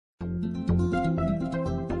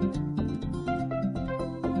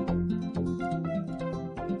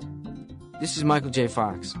This is Michael J.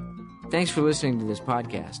 Fox. Thanks for listening to this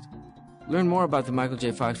podcast. Learn more about the Michael J.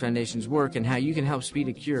 Fox Foundation's work and how you can help speed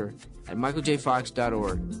a cure at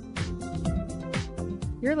michaeljfox.org.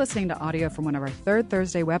 You're listening to audio from one of our third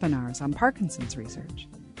Thursday webinars on Parkinson's research.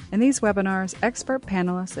 In these webinars, expert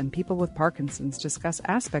panelists and people with Parkinson's discuss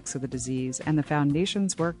aspects of the disease and the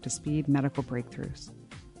Foundation's work to speed medical breakthroughs.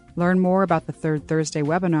 Learn more about the third Thursday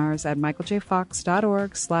webinars at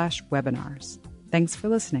michaeljfox.org/webinars. Thanks for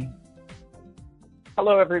listening.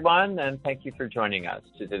 Hello, everyone, and thank you for joining us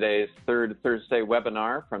to today's third Thursday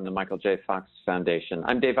webinar from the Michael J. Fox Foundation.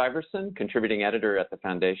 I'm Dave Iverson, contributing editor at the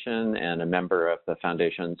Foundation and a member of the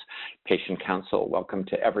Foundation's Patient Council. Welcome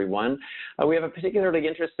to everyone. We have a particularly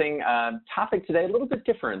interesting topic today, a little bit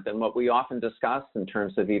different than what we often discuss in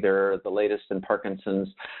terms of either the latest in Parkinson's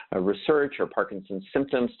research or Parkinson's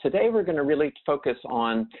symptoms. Today, we're going to really focus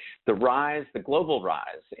on the global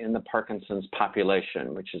rise in the Parkinson's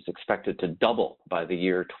population, which is expected to double by the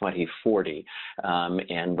year 2040,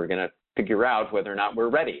 and we're going to figure out whether or not we're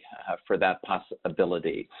ready for that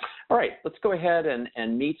possibility. All right, let's go ahead and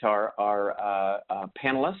meet our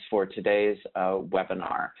panelists for today's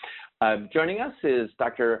webinar. Joining us is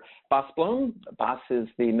Dr. Bas Bloem. Bas is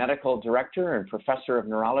the medical director and professor of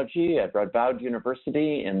neurology at Radboud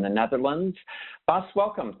University in the Netherlands. Bas,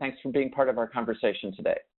 welcome. Thanks for being part of our conversation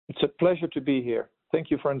today. It's a pleasure to be here. Thank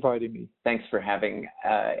you for inviting me. Thanks for having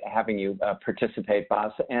you participate,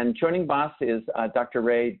 Bas. And joining Bas is Dr.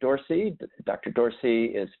 Ray Dorsey. Dr. Dorsey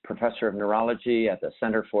is professor of neurology at the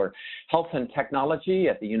Center for Health and Technology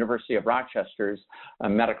at the University of Rochester's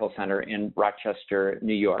Medical Center in Rochester,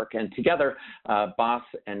 New York. And together, Bas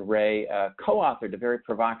and Ray co-authored a very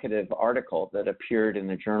provocative article that appeared in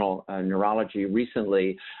the journal Neurology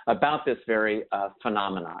recently about this very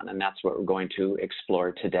phenomenon, and that's what we're going to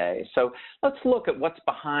explore today. So let's look at what's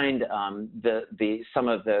behind some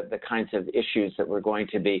of the kinds of issues that we're going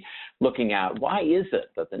to be looking at. Why is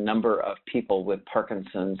it that the number of people with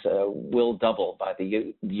Parkinson's will double by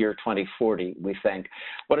the year 2040, we think?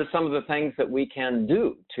 What are some of the things that we can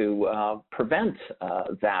do to prevent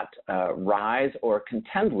that rise or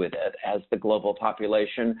contend with it as the global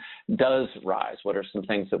population does rise? What are some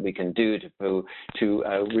things that we can do to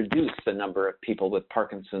reduce the number of people with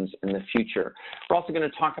Parkinson's in the future? We're also going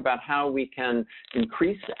to talk about how we can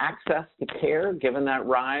increase access to care given that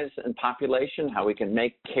rise in population, how we can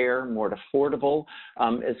make care more affordable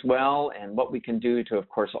as well, and what we can do to, of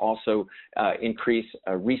course, also increase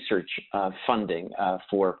research funding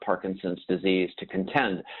for Parkinson's disease to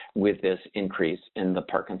contend with this increase in the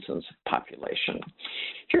Parkinson's population.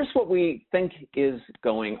 Here's what we think is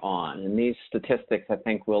going on, and these statistics, I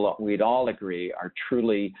think we'd all agree, are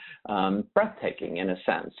truly breathtaking in a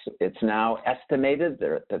sense. It's now estimated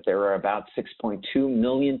that there are about 6.2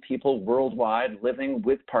 million people worldwide living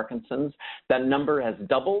with Parkinson's. That number has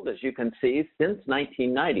doubled, as you can see, since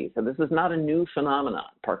 1990. So this is not a new phenomenon.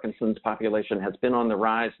 Parkinson's population has been on the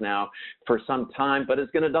rise now for some time, but it's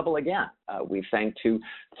going to double again, we think, to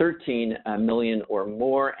 13 million or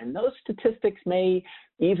more. And those statistics may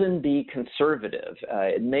even be conservative.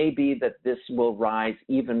 It may be that this will rise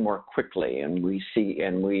even more quickly, and we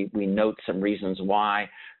note some reasons why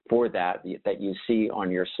for that you see on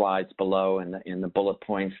your slides below in the bullet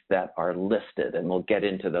points that are listed, and we'll get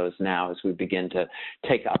into those now as we begin to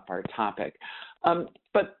take up our topic.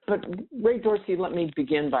 But Ray Dorsey, let me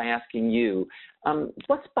begin by asking you,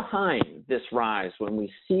 what's behind this rise when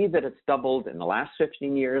we see that it's doubled in the last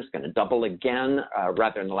 15 years, going to double again,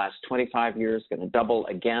 rather in the last 25 years, going to double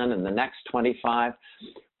again in the next 25?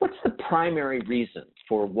 What's the primary reason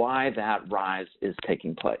for why that rise is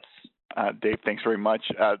taking place? Dave, thanks very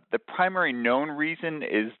much. The primary known reason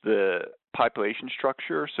is the population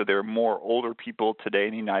structure. So there are more older people today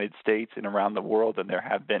in the United States and around the world than there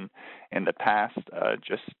have been in the past.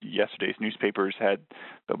 Just yesterday's newspapers had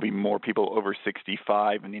there'll be more people over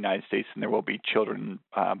 65 in the United States than there will be children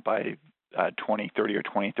by 2030 or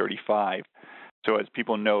 2035. So as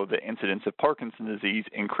people know, the incidence of Parkinson's disease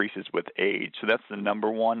increases with age. So that's the number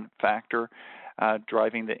one factor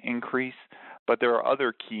driving the increase. But there are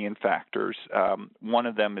other key factors. One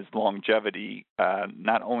of them is longevity.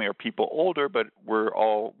 Not only are people older, but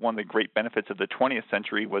one of the great benefits of the 20th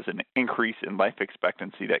century was an increase in life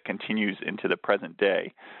expectancy that continues into the present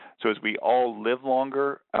day. So as we all live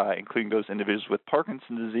longer, including those individuals with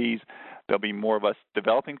Parkinson's disease, there'll be more of us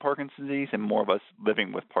developing Parkinson's disease and more of us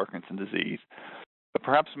living with Parkinson's disease. But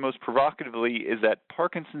perhaps most provocatively is that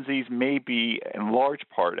Parkinson's disease may be, in large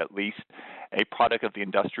part at least, a product of the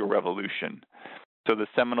Industrial Revolution. So the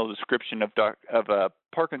seminal description of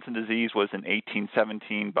Parkinson's disease was in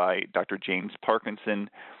 1817 by Dr. James Parkinson,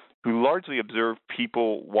 who largely observed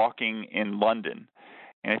people walking in London.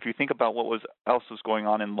 And if you think about what else was going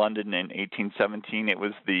on in London in 1817, it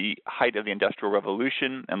was the height of the Industrial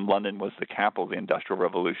Revolution, and London was the capital of the Industrial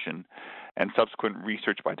Revolution. And subsequent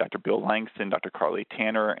research by Dr. Bill Langston, Dr. Carly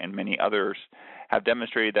Tanner, and many others have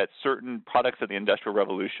demonstrated that certain products of the Industrial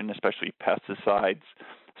Revolution, especially pesticides,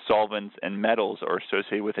 solvents, and metals, are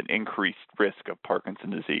associated with an increased risk of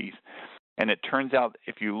Parkinson's disease. And it turns out,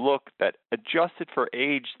 if you look, that adjusted for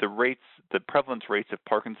age, the prevalence rates of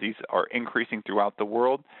Parkinson's disease are increasing throughout the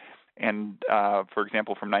world. And for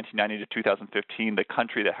example, from 1990 to 2015, the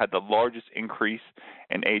country that had the largest increase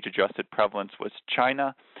in age-adjusted prevalence was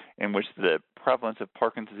China, in which the prevalence of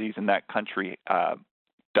Parkinson's disease in that country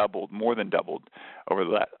more than doubled over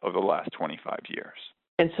the last 25 years.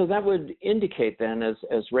 And so that would indicate then, as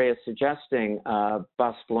Ray is suggesting,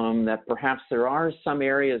 Bas Bloem, that perhaps there are some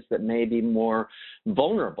areas that may be more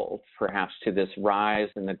vulnerable, perhaps, to this rise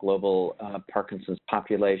in the global Parkinson's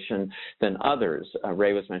population than others.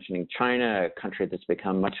 Ray was mentioning China, a country that's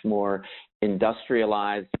become much more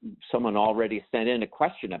industrialized. Someone already sent in a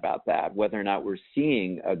question about that, whether or not we're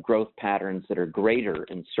seeing growth patterns that are greater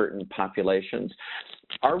in certain populations.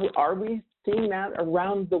 Are we seeing that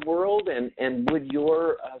around the world, and would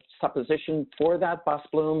your supposition for that, Bas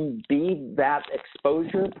Bloem, be that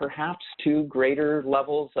exposure perhaps to greater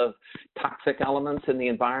levels of toxic elements in the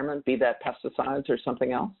environment, be that pesticides or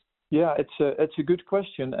something else? Yeah, it's a good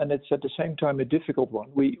question, and it's at the same time a difficult one.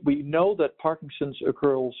 We know that Parkinson's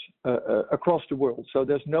occurs across the world, so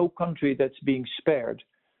there's no country that's being spared.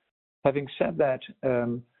 Having said that,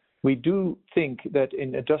 we do think that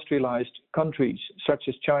in industrialized countries such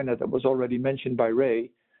as China, that was already mentioned by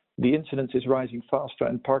Ray, the incidence is rising faster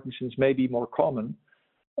and Parkinson's may be more common.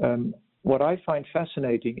 What I find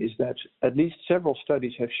fascinating is that at least several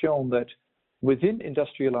studies have shown that within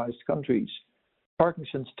industrialized countries,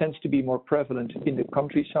 Parkinson's tends to be more prevalent in the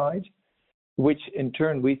countryside, which in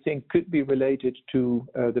turn we think could be related to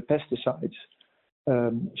the pesticides.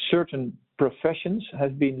 Certain professions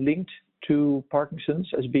have been linked to Parkinson's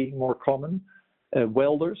as being more common,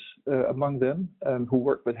 welders among them who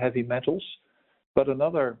work with heavy metals. But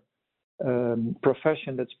another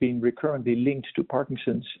profession that's been recurrently linked to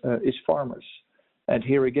Parkinson's is farmers. And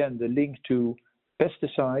here again, the link to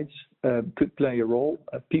pesticides could play a role.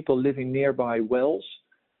 People living nearby wells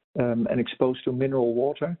and exposed to mineral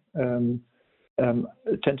water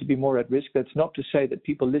tend to be more at risk. That's not to say that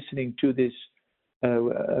people listening to this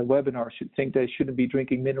webinar should think they shouldn't be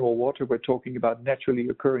drinking mineral water. We're talking about naturally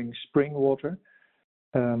occurring spring water.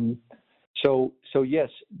 So yes,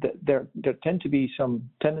 there tend to be some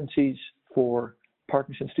tendencies for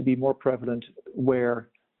Parkinson's to be more prevalent where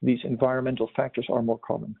these environmental factors are more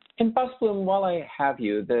common. And Bas Bloem, while I have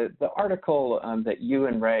you, the article that you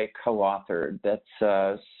and Ray co-authored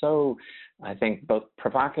that's so, I think, both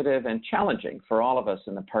provocative and challenging for all of us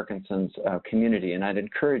in the Parkinson's community, and I'd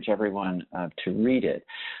encourage everyone to read it.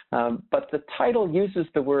 But the title uses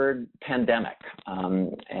the word pandemic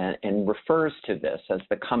and refers to this as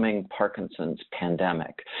the coming Parkinson's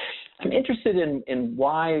pandemic. I'm interested in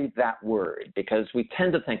why that word, because we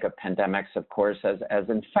tend to think of pandemics, of course, as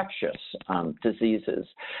infectious diseases.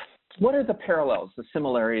 What are the parallels, the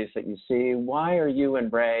similarities that you see? Why are you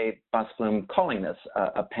and Ray, Bas Bloem, calling this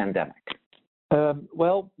a pandemic?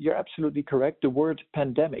 Well, you're absolutely correct. The word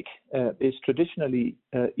pandemic is traditionally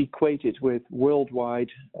equated with worldwide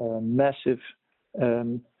massive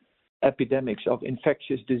epidemics of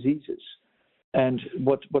infectious diseases. And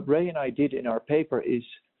what Ray and I did in our paper is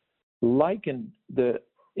liken the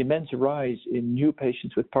immense rise in new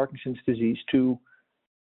patients with Parkinson's disease to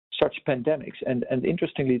such pandemics. And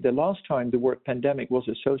interestingly, the last time the word pandemic was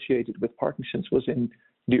associated with Parkinson's was in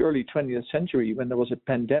the early 20th century, when there was a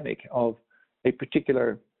pandemic of a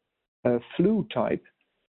particular flu type,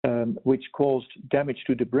 which caused damage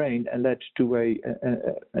to the brain and led to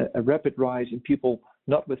a rapid rise in people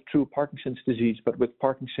not with true Parkinson's disease, but with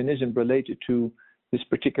Parkinsonism related to this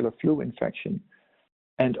particular flu infection.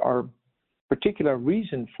 And our particular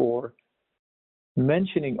reason for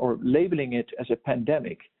mentioning or labeling it as a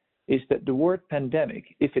pandemic is that the word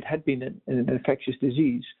pandemic, if it had been an infectious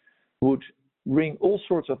disease, would ring all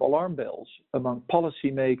sorts of alarm bells among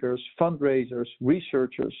policymakers, fundraisers,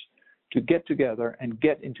 researchers to get together and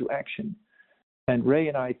get into action. And Ray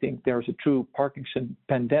and I think there's a true Parkinson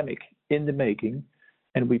pandemic in the making,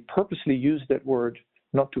 and we purposely use that word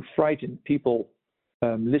not to frighten people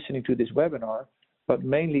listening to this webinar, but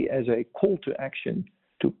mainly as a call to action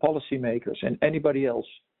to policymakers and anybody else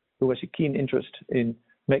who has a keen interest in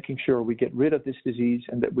making sure we get rid of this disease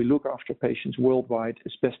and that we look after patients worldwide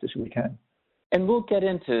as best as we can. And we'll get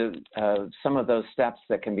into some of those steps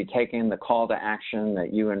that can be taken, the call to action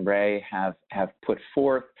that you and Ray have put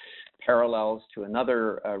forth, parallels to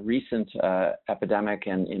another recent epidemic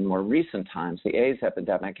and in more recent times, the AIDS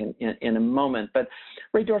epidemic, in a moment. But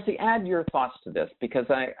Ray Dorsey, add your thoughts to this, because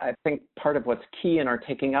I think part of what's key in our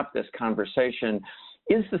taking up this conversation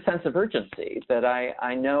is the sense of urgency that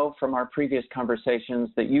I know from our previous conversations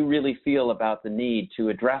that you really feel about the need to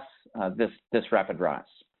address this rapid rise.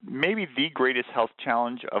 Maybe the greatest health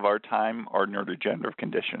challenge of our time are neurodegenerative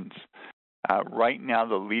conditions. Right now,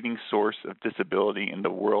 the leading source of disability in the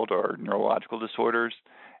world are neurological disorders,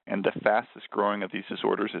 and the fastest growing of these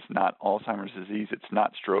disorders is not Alzheimer's disease, it's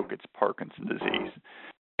not stroke, it's Parkinson's disease.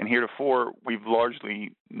 And heretofore, we've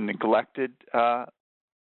largely neglected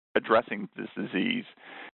addressing this disease,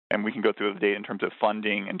 and we can go through the data in terms of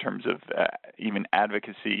funding, in terms of even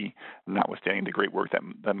advocacy, notwithstanding the great work that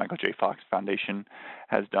the Michael J. Fox Foundation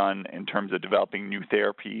has done in terms of developing new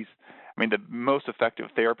therapies. I mean, the most effective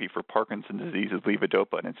therapy for Parkinson's disease is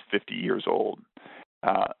levodopa, and it's 50 years old.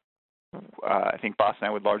 I think Boss and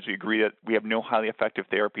I would largely agree that we have no highly effective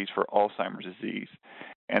therapies for Alzheimer's disease.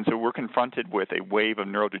 And so we're confronted with a wave of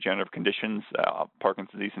neurodegenerative conditions,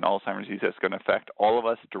 Parkinson's disease and Alzheimer's disease, that's going to affect all of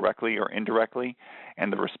us directly or indirectly.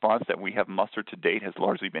 And the response that we have mustered to date has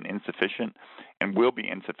largely been insufficient and will be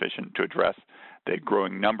insufficient to address the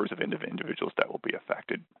growing numbers of individuals that will be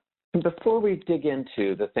affected. Before we dig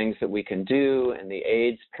into the things that we can do and the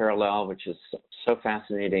AIDS parallel, which is so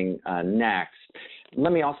fascinating next,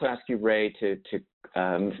 let me also ask you, Ray, to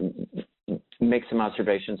make some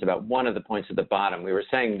observations about one of the points at the bottom. We were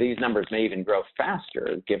saying these numbers may even grow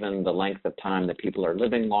faster given the length of time that people are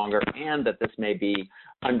living longer, and that this may be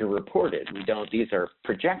underreported. These are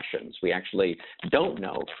projections. We actually don't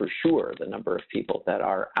know for sure the number of people that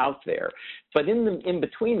are out there. But in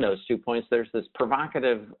between those 2 points, there's this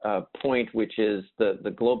provocative point, which is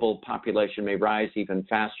the global population may rise even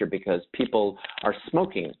faster because people are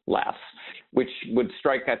smoking less, which would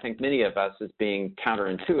strike, I think, many of us as being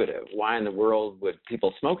counterintuitive. Why in the world would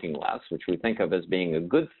people smoking less, which we think of as being a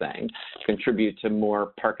good thing, contribute to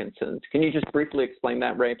more Parkinson's? Can you just briefly explain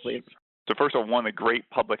that, Ray, please? So first of all, one of the great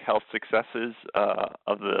public health successes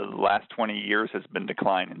of the last 20 years has been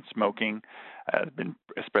decline in smoking. Has been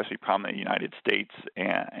especially prominent in the United States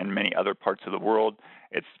and many other parts of the world.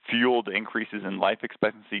 It's fueled increases in life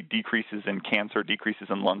expectancy, decreases in cancer, decreases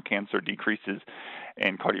in lung cancer, decreases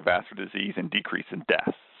in cardiovascular disease, and decrease in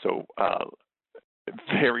deaths. So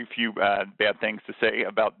very few bad things to say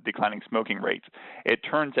about declining smoking rates. It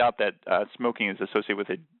turns out that smoking is associated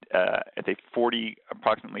with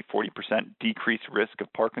approximately 40% decreased risk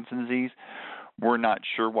of Parkinson's disease. We're not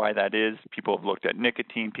sure why that is. People have looked at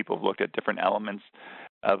nicotine. People have looked at different elements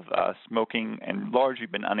of smoking and largely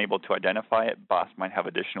been unable to identify it. Boss might have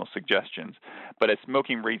additional suggestions. But as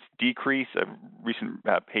smoking rates decrease, a recent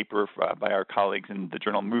paper by our colleagues in the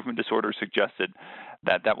journal Movement Disorders suggested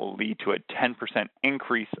that will lead to a 10%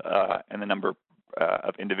 increase in the number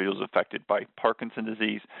of individuals affected by Parkinson's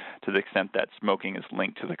disease, to the extent that smoking is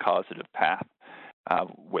linked to the causative path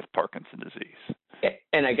with Parkinson's disease.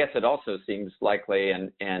 And I guess it also seems likely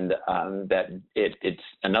and that it's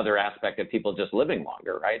another aspect of people just living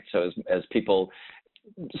longer, right? So as people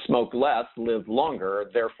smoke less, live longer,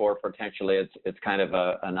 therefore potentially it's kind of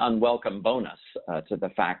an unwelcome bonus to the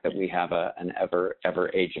fact that we have an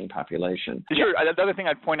ever aging population. Sure. The other thing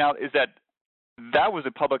I'd point out is that was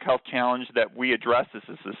a public health challenge that we addressed as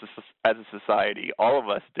a society. All of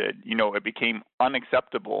us did. It became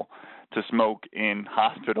unacceptable to smoke in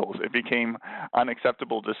hospitals. It became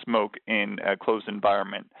unacceptable to smoke in a closed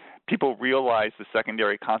environment. People realized the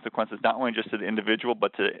secondary consequences, not only just to the individual,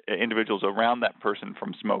 but to individuals around that person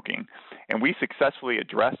from smoking. And we successfully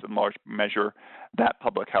addressed, in large measure, that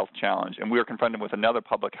public health challenge. And we are confronted with another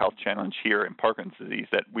public health challenge here in Parkinson's disease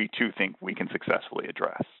that we, too, think we can successfully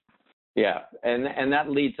address. Yeah, and that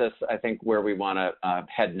leads us, I think, where we want to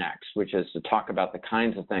head next, which is to talk about the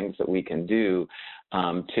kinds of things that we can do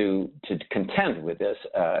to contend with this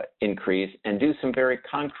increase and do some very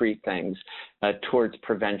concrete things towards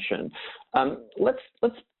prevention. Let's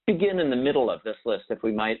begin in the middle of this list, if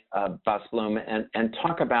we might, Bas Bloem, and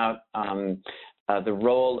talk about the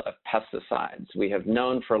role of pesticides. We have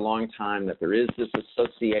known for a long time that there is this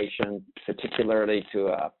association, particularly to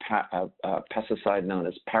a pesticide known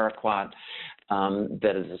as paraquat,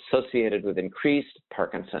 that is associated with increased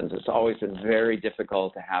Parkinson's. It's always been very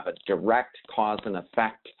difficult to have a direct cause and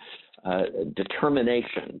effect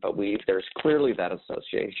determination, but there's clearly that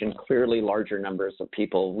association, clearly larger numbers of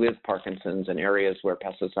people with Parkinson's in areas where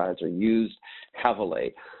pesticides are used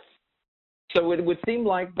heavily. So it would seem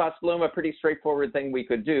like, Bas Bloom, a pretty straightforward thing we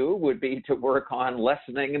could do would be to work on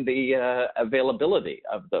lessening the availability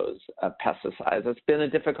of those pesticides. It's been a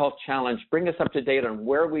difficult challenge. Bring us up to date on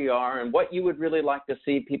where we are and what you would really like to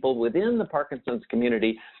see people within the Parkinson's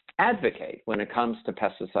community advocate when it comes to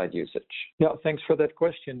pesticide usage. Yeah, thanks for that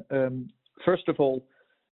question. First of all,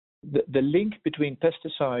 the link between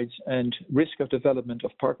pesticides and risk of development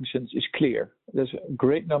of Parkinson's is clear. There's a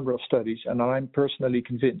great number of studies, and I'm personally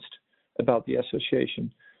convinced about the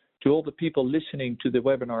association. To all the people listening to the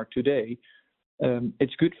webinar today,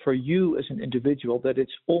 it's good for you as an individual that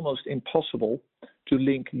it's almost impossible to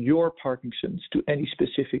link your Parkinson's to any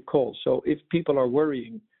specific cause. So if people are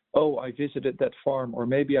worrying, oh, I visited that farm, or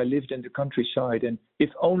maybe I lived in the countryside, and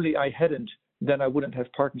if only I hadn't, then I wouldn't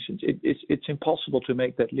have Parkinson's. It's impossible to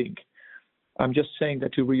make that link. I'm just saying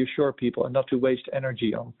that to reassure people and not to waste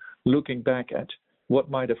energy on looking back at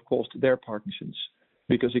what might have caused their Parkinson's.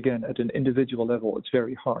 Because again, at an individual level, it's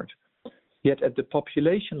very hard. Yet at the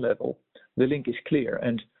population level, the link is clear.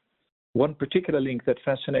 And one particular link that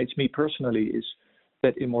fascinates me personally is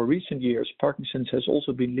that in more recent years, Parkinson's has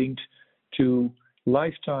also been linked to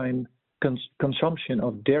lifetime consumption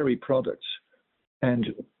of dairy products.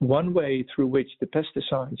 And one way through which the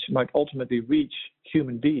pesticides might ultimately reach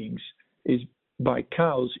human beings is by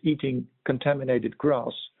cows eating contaminated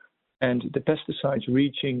grass and the pesticides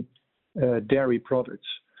reaching dairy products.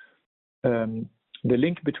 The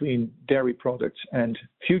link between dairy products and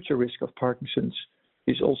future risk of Parkinson's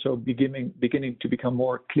is also beginning to become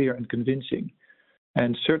more clear and convincing.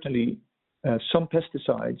 And certainly some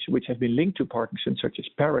pesticides which have been linked to Parkinson's, such as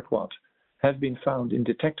paraquat, have been found in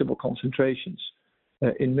detectable concentrations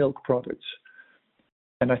in milk products.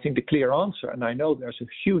 And I think the clear answer, and I know there's a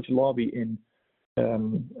huge lobby in the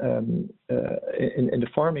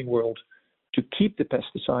farming world to keep the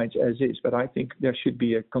pesticides as is, but I think there should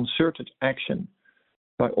be a concerted action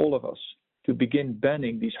by all of us to begin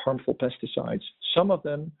banning these harmful pesticides. Some of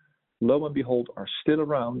them, lo and behold, are still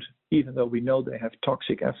around, even though we know they have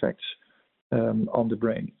toxic effects on the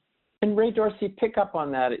brain. And Ray Dorsey, pick up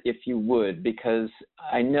on that if you would, because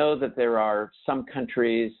I know that there are some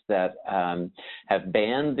countries that have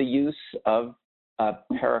banned the use of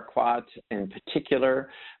paraquat in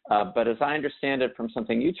particular, but as I understand it from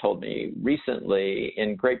something you told me recently,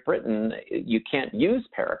 in Great Britain, you can't use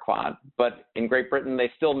paraquat, but in Great Britain,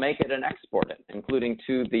 they still make it and export it, including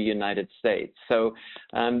to the United States. So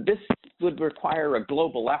this would require a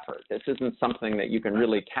global effort. This isn't something that you can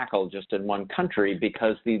really tackle just in one country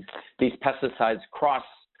because these pesticides cross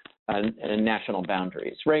national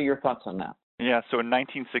boundaries. Ray, your thoughts on that? Yeah, so in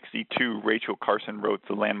 1962, Rachel Carson wrote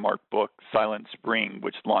the landmark book Silent Spring,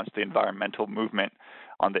 which launched the environmental movement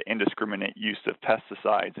on the indiscriminate use of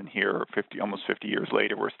pesticides. And here, almost 50 years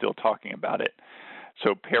later, we're still talking about it.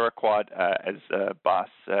 So paraquat, as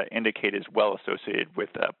Bas indicated, is well associated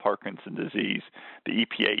with Parkinson's disease. The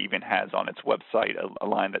EPA even has on its website a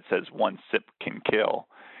line that says 1 sip can kill.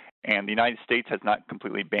 And the United States has not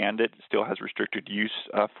completely banned it. It still has restricted use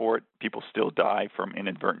for it. People still die from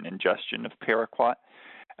inadvertent ingestion of paraquat.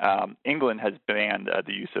 England has banned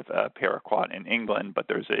the use of paraquat in England, but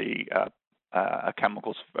there's a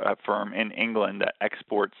chemicals firm in England that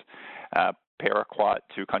exports paraquat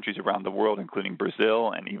to countries around the world, including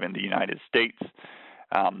Brazil and even the United States.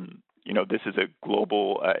 This is a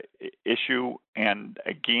global issue, and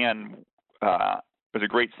again, there's a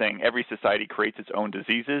great saying, every society creates its own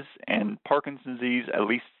diseases, and Parkinson's disease, at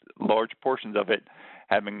least large portions of it,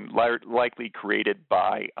 have been likely created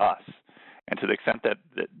by us. And to the extent that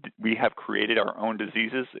we have created our own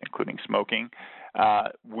diseases, including smoking,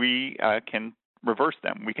 we can reverse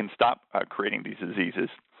them. We can stop creating these diseases.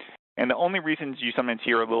 And the only reasons you sometimes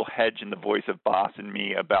hear a little hedge in the voice of Bas and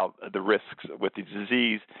me about the risks with the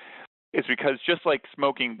disease is because just like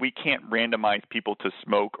smoking, we can't randomize people to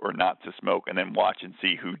smoke or not to smoke and then watch and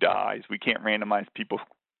see who dies. We can't randomize people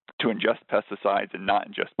to ingest pesticides and not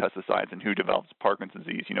ingest pesticides and who develops Parkinson's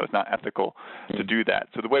disease. It's not ethical to do that.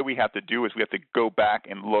 So the way we have to do is we have to go back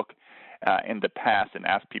and look in the past and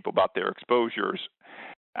ask people about their exposures.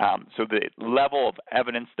 So the level of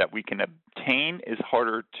evidence that we can obtain is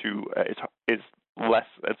harder to is less,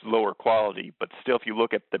 it's lower quality, but still, if you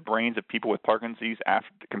look at the brains of people with Parkinson's disease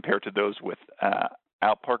compared to those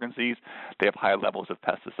without Parkinson's disease, they have high levels of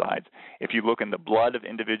pesticides. If you look in the blood of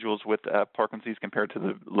individuals with Parkinson's disease compared to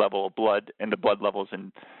the level of blood and the blood levels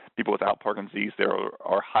in people without Parkinson's disease, there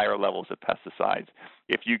are higher levels of pesticides.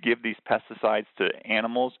 If you give these pesticides to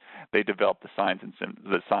animals, they develop the signs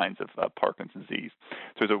of Parkinson's disease.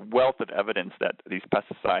 So there's a wealth of evidence that these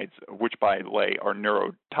pesticides, which by the way are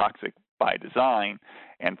neurotoxic by design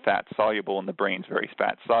and fat soluble in the brain's very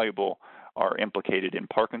fat soluble, are implicated in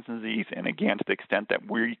Parkinson's disease. And again, to the extent that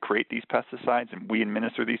we create these pesticides and we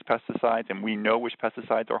administer these pesticides and we know which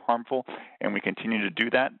pesticides are harmful and we continue to do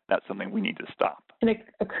that, that's something we need to stop. And it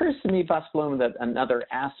occurs to me, Bas Bloem, that another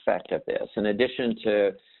aspect of this, in addition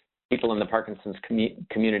to people in the Parkinson's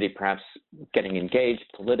community perhaps getting engaged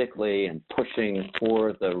politically and pushing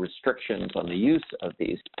for the restrictions on the use of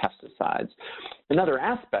these pesticides, another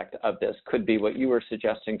aspect of this could be what you were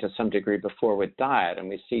suggesting to some degree before with diet. And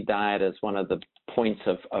we see diet as one of the points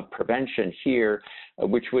of prevention here,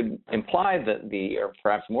 which would imply that or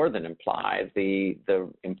perhaps more than imply, the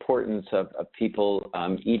importance of people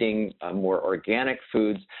eating more organic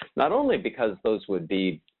foods, not only because those would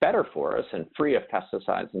be better for us and free of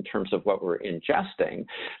pesticides in terms of what we're ingesting,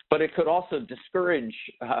 but it could also discourage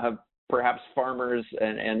perhaps farmers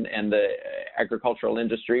and the agricultural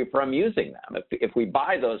industry from using them. If we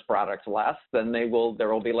buy those products less, then there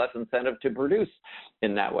will be less incentive to produce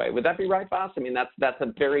in that way. Would that be right, Bas? I mean, that's a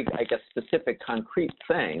very, I guess, specific, concrete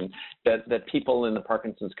thing that people in the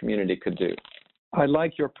Parkinson's community could do. I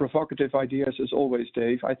like your provocative ideas as always,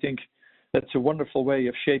 Dave. I think that's a wonderful way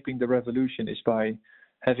of shaping the revolution, is by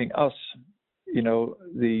having us,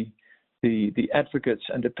 the advocates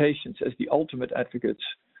and the patients as the ultimate advocates,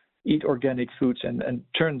 eat organic foods and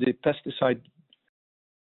turn the pesticide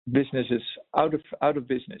businesses out of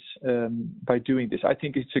business by doing this. I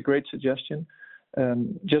think it's a great suggestion.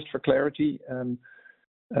 Just for clarity,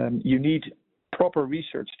 you need proper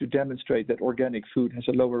research to demonstrate that organic food has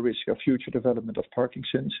a lower risk of future development of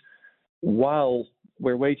Parkinson's. While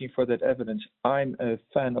we're waiting for that evidence, I'm a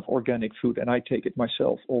fan of organic food and I take it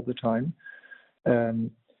myself all the time.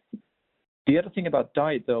 The other thing about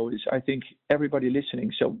diet, though, is I think everybody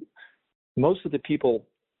listening, so most of the people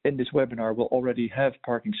in this webinar will already have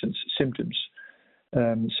Parkinson's symptoms.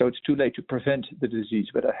 So it's too late to prevent the disease,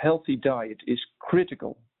 but a healthy diet is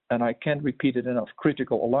critical, and I can't repeat it enough,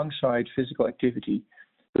 critical alongside physical activity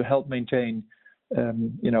to help maintain,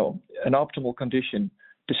 an optimal condition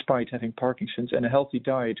despite having Parkinson's. And a healthy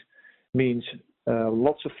diet means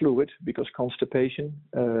lots of fluid, because constipation,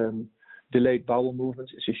 delayed bowel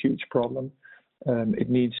movements is a huge problem. It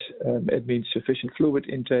means sufficient fluid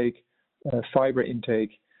intake, fiber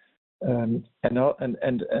intake, and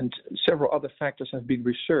several other factors have been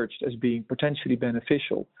researched as being potentially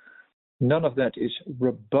beneficial. None of that is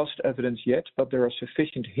robust evidence yet, but there are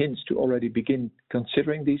sufficient hints to already begin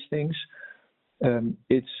considering these things.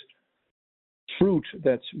 It's fruit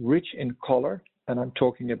that's rich in color, and I'm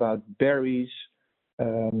talking about berries,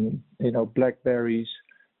 blackberries,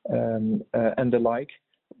 and the like,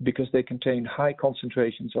 because they contain high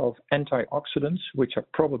concentrations of antioxidants, which are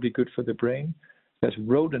probably good for the brain. There's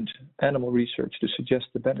rodent animal research to suggest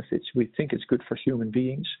the benefits. We think it's good for human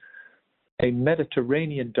beings. A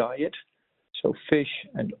Mediterranean diet, so fish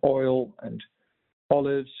and oil and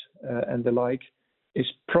olives and the like, is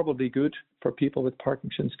probably good for people with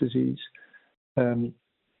Parkinson's disease.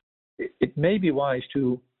 It may be wise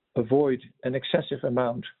to avoid an excessive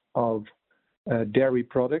amount of dairy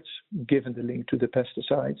products, given the link to the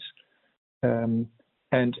pesticides.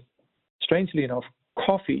 And strangely enough,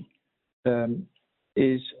 coffee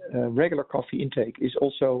regular coffee intake is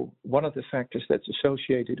also one of the factors that's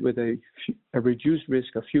associated with a reduced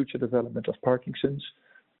risk of future development of Parkinson's.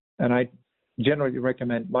 And I generally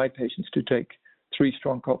recommend my patients to take 3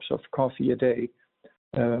 strong cups of coffee a day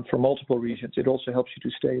for multiple reasons. It also helps you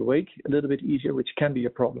to stay awake a little bit easier, which can be a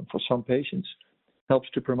problem for some patients. Helps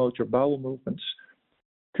to promote your bowel movements,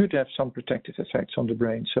 could have some protective effects on the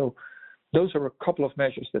brain. So those are a couple of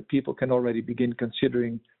measures that people can already begin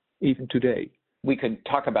considering even today. We could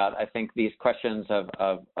talk about, I think, these questions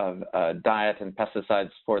of diet and pesticides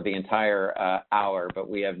for the entire hour, but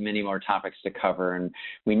we have many more topics to cover, and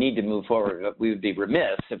we need to move forward. But we would be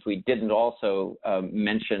remiss if we didn't also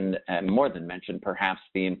mention, and more than mention, perhaps,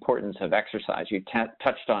 the importance of exercise. You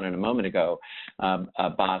touched on it a moment ago,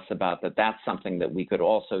 Bas, about that's something that we could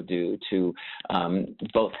also do to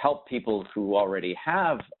both help people who already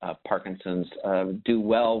have Parkinson's do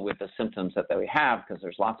well with the symptoms that they have, because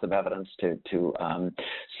there's lots of evidence to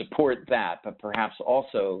support that, but perhaps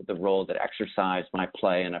also the role that exercise might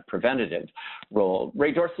play in a preventative role.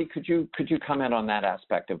 Ray Dorsey, could you comment on that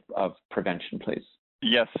aspect of prevention, please?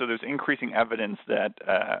 Yes, so there's increasing evidence that,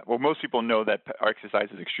 most people know that exercise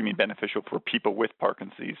is extremely beneficial for people with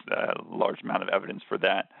Parkinson's, a large amount of evidence for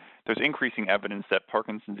that. There's increasing evidence that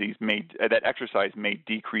Parkinson's disease that exercise may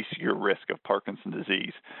decrease your risk of Parkinson's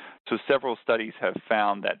disease. So several studies have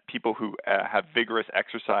found that people who have vigorous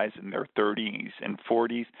exercise in their 30s and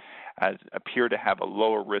 40s appear to have a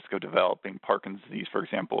lower risk of developing Parkinson's disease, for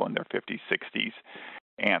example, in their 50s, 60s,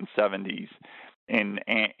 and 70s. in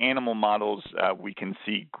animal models, we can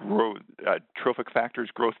see trophic factors,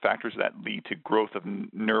 growth factors that lead to growth of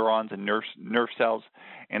neurons and nerve cells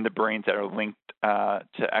in the brains that are linked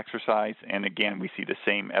to exercise. And again, we see the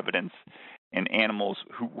same evidence in animals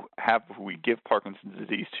who we give Parkinson's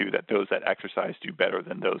disease to, that those that exercise do better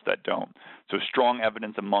than those that don't. So strong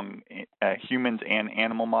evidence among humans and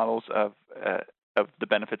animal models of the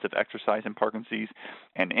benefits of exercise in Parkinson's,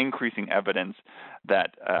 and increasing evidence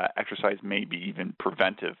that exercise may be even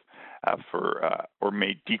preventive or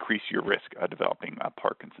may decrease your risk of developing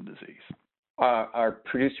Parkinson's disease. Our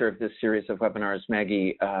producer of this series of webinars,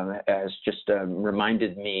 Maggie, has just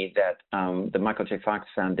reminded me that the Michael J. Fox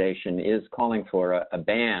Foundation is calling for a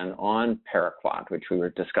ban on paraquat, which we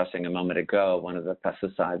were discussing a moment ago, one of the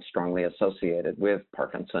pesticides strongly associated with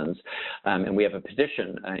Parkinson's. And we have a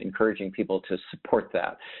petition encouraging people to support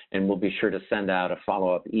that. And we'll be sure to send out a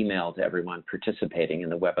follow-up email to everyone participating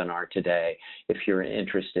in the webinar today if you're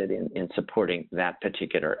interested in supporting that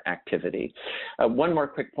particular activity. One more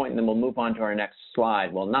quick point, and then we'll move on to our next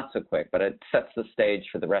slide. Well, not so quick, but it sets the stage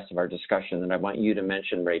for the rest of our discussion that I want you to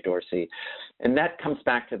mention, Ray Dorsey. And that comes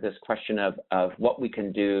back to this question of what we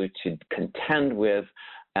can do to contend with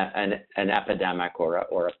an epidemic or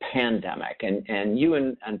a pandemic. And you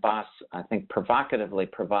and Bas, I think, provocatively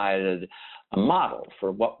provided a model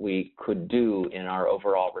for what we could do in our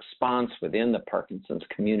overall response within the Parkinson's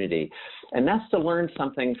community. And that's to learn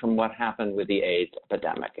something from what happened with the AIDS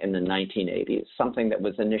epidemic in the 1980s, something that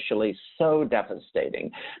was initially so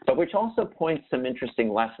devastating, but which also points some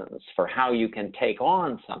interesting lessons for how you can take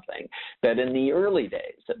on something that in the early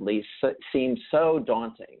days, at least, seemed so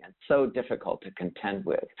daunting and so difficult to contend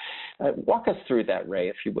with. Walk us through that, Ray,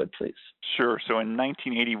 if you would, please. Sure. So in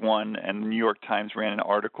 1981, and the New York Times ran an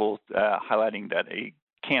article highlighting that a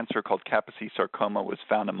cancer called Kaposi sarcoma was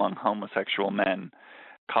found among homosexual men,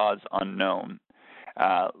 cause unknown.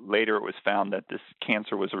 Later, it was found that this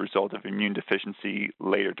cancer was a result of immune deficiency,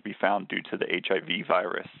 later to be found due to the HIV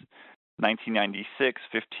virus. 1996,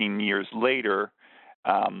 15 years later,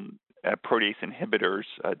 protease inhibitors,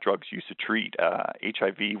 drugs used to treat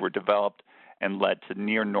HIV, were developed and led to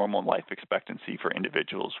near normal life expectancy for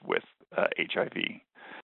individuals with HIV.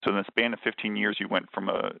 So in the span of 15 years, you went from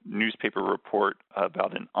a newspaper report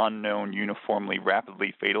about an unknown, uniformly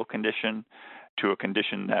rapidly fatal condition to a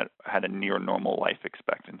condition that had a near normal life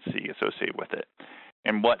expectancy associated with it.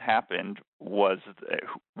 And what happened was,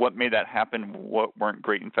 what made that happen weren't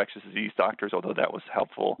great infectious disease doctors, although that was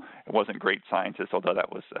helpful. It wasn't great scientists, although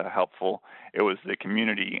that was helpful. It was the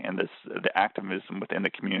community and the activism within the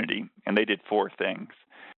community. And they did four things.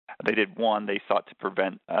 They did one, they sought to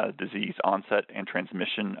prevent disease onset and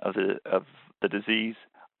transmission of the disease.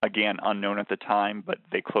 Again, unknown at the time, but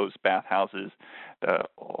they closed bathhouses. The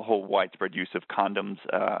whole widespread use of condoms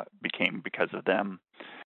became because of them.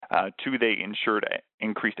 Two, they ensured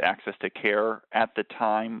increased access to care. At the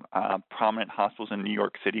time, prominent hospitals in New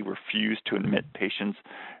York City refused to admit patients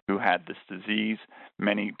who had this disease.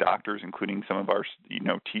 Many doctors, including some of our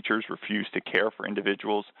teachers, refused to care for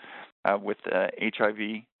individuals with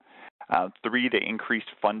HIV. Three, they increased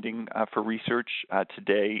funding for research.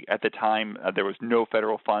 Today, at the time, there was no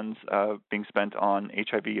federal funds being spent on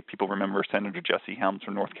HIV. If people remember Senator Jesse Helms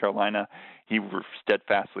from North Carolina, he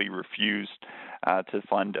steadfastly refused to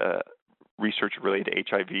fund research related to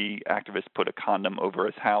HIV. Activists put a condom over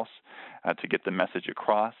his house to get the message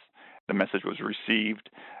across. The message was received.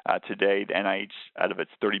 Today, the NIH, out of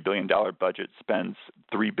its $30 billion budget, spends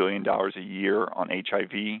 $3 billion a year on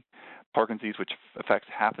HIV. Parkinson's, which affects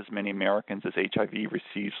half as many Americans as HIV,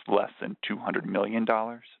 receives less than $200 million.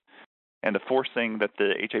 And the fourth thing that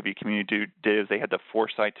the HIV community did is they had the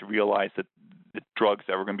foresight to realize that the drugs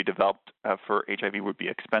that were going to be developed for HIV would be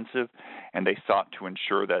expensive, and they sought to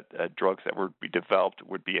ensure that drugs that would be developed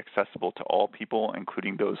would be accessible to all people,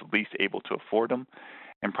 including those least able to afford them.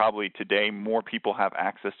 And probably today, more people have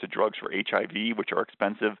access to drugs for HIV, which are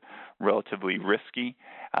expensive, relatively risky,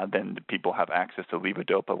 than people have access to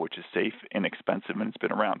levodopa, which is safe, inexpensive, and it's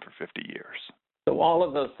been around for 50 years. So all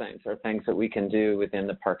of those things are things that we can do within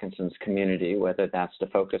the Parkinson's community, whether that's to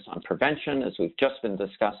focus on prevention, as we've just been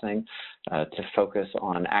discussing, to focus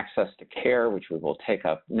on access to care, which we will take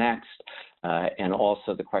up next, and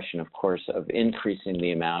also the question, of course, of increasing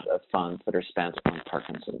the amount of funds that are spent on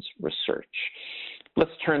Parkinson's research.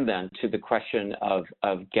 Let's turn then to the question of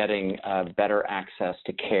getting better access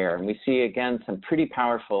to care. And we see, again, some pretty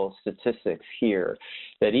powerful statistics here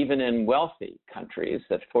that even in wealthy countries,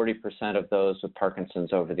 that 40% of those with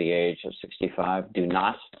Parkinson's over the age of 65 do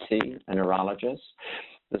not see a neurologist.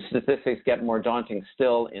 The statistics get more daunting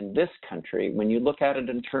still in this country when you look at it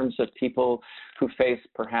in terms of people who face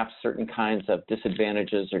perhaps certain kinds of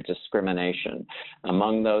disadvantages or discrimination.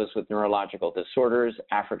 Among those with neurological disorders,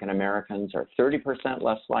 African Americans are 30%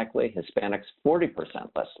 less likely, Hispanics 40%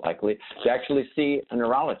 less likely to actually see a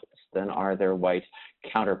neurologist than are their white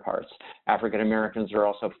counterparts. African Americans are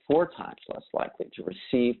also 4 times less likely to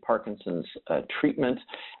receive Parkinson's treatment,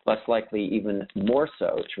 less likely even more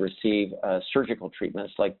so to receive surgical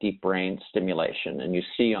treatments like deep brain stimulation. And you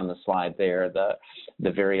see on the slide there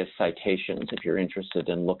the various citations if you're interested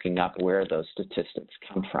in looking up where those statistics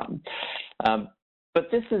come from. But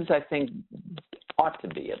this is, I think, ought to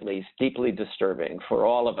be at least deeply disturbing for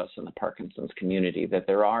all of us in the Parkinson's community that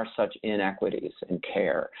there are such inequities in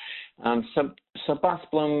care. So Bas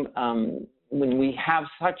Bloem, when we have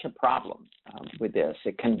such a problem with this,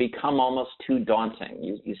 it can become almost too daunting.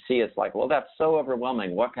 You see it's like, well, that's so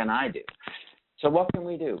overwhelming. What can I do? So what can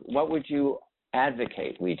we do? What would you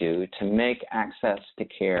advocate we do to make access to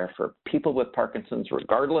care for people with Parkinson's,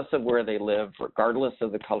 regardless of where they live, regardless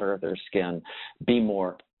of the color of their skin, be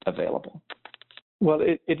more available? Well,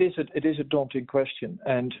 it is a daunting question,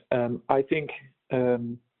 and I think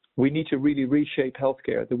we need to really reshape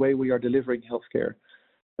healthcare, the way we are delivering healthcare.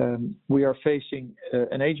 We are facing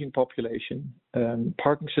an aging population.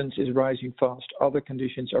 Parkinson's is rising fast. Other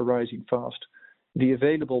conditions are rising fast. The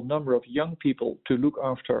available number of young people to look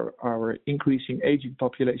after our increasing aging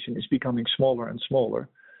population is becoming smaller and smaller.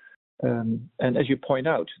 And as you point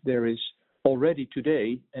out, there is already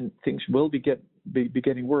today, and things will be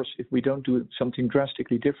getting worse if we don't do something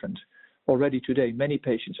drastically different. Already today, many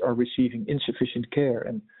patients are receiving insufficient care,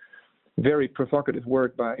 and very provocative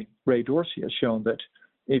work by Ray Dorsey has shown that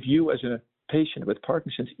if you as a patient with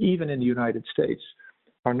Parkinson's, even in the United States,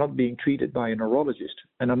 are not being treated by a neurologist,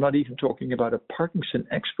 and I'm not even talking about a Parkinson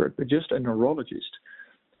expert, but just a neurologist,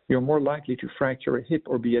 you're more likely to fracture a hip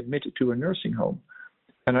or be admitted to a nursing home.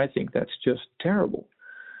 And I think that's just terrible.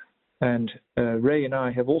 And Ray and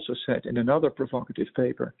I have also said in another provocative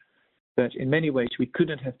paper that in many ways we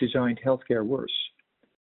couldn't have designed healthcare worse.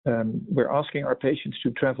 We're asking our patients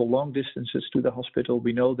to travel long distances to the hospital.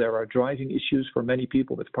 We know there are driving issues for many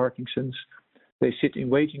people with Parkinson's. They sit in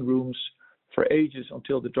waiting rooms for ages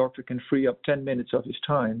until the doctor can free up 10 minutes of his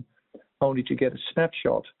time, only to get a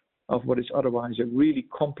snapshot of what is otherwise a really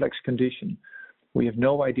complex condition. We have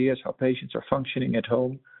no ideas how patients are functioning at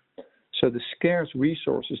home. So the scarce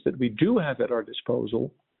resources that we do have at our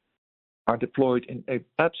disposal are deployed in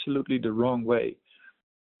absolutely the wrong way.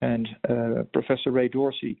 And Professor Ray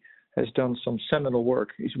Dorsey has done some seminal work.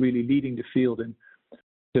 He's really leading the field in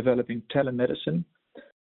developing telemedicine,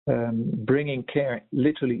 bringing care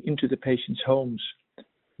literally into the patient's homes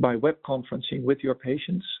by web conferencing with your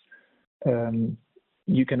patients.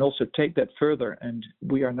 You can also take that further, and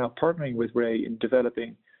we are now partnering with Ray in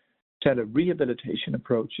developing tele-rehabilitation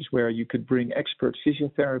approaches where you could bring expert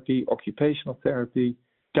physiotherapy, occupational therapy,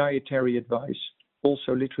 dietary advice,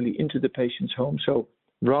 also literally into the patient's home. So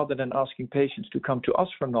rather than asking patients to come to us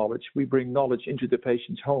for knowledge, we bring knowledge into the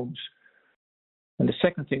patient's homes. And the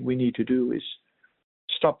second thing we need to do is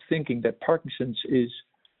stop thinking that Parkinson's is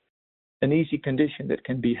an easy condition that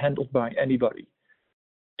can be handled by anybody.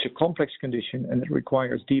 It's a complex condition and it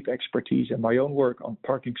requires deep expertise. And my own work on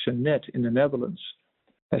Parkinson Net in the Netherlands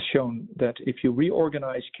has shown that if you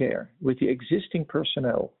reorganize care with the existing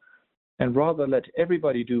personnel and rather let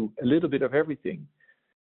everybody do a little bit of everything,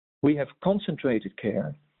 we have concentrated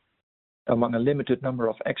care among a limited number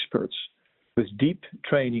of experts with deep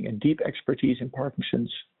training and deep expertise in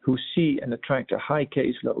Parkinson's who see and attract a high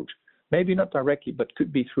caseload, maybe not directly, but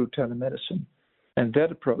could be through telemedicine. And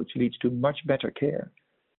that approach leads to much better care.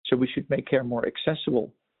 So we should make care more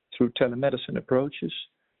accessible through telemedicine approaches,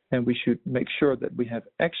 and we should make sure that we have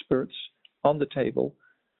experts on the table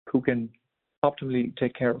who can optimally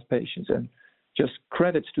take care of patients. And just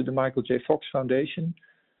credits to the Michael J. Fox Foundation.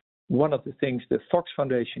 One of the things the Fox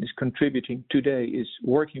Foundation is contributing today is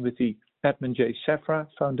working with the Edmund J. Safra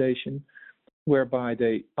Foundation, whereby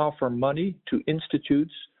they offer money to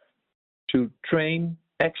institutes to train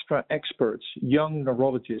extra experts, young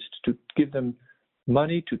neurologists, to give them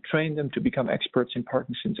money to train them to become experts in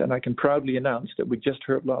Parkinson's. And I can proudly announce that we just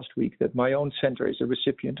heard last week that my own center is a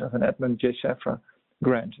recipient of an Edmund J. Safra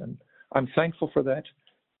grant. And I'm thankful for that.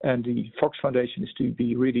 And the Fox Foundation is to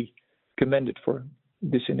be really commended for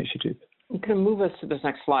this initiative. You can move us to this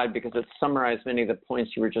next slide because it summarized many of the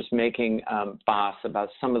points you were just making, Bas, about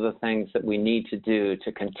some of the things that we need to do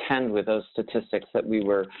to contend with those statistics that we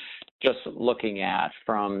were just looking at,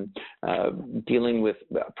 from dealing with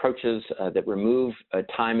approaches that remove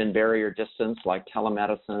time and barrier distance, like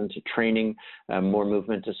telemedicine, to training more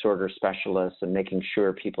movement disorder specialists and making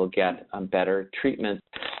sure people get better treatment.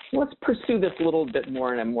 Let's pursue this a little bit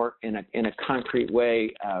more in a concrete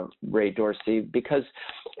way, Ray Dorsey, because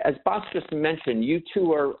as Bas just mentioned, you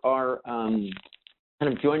two are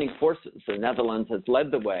kind of joining forces. The Netherlands has led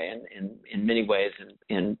the way in many ways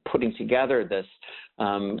in putting together this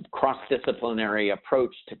cross-disciplinary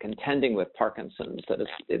approach to contending with Parkinson's.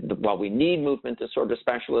 While we need movement disorder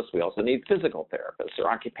specialists, we also need physical therapists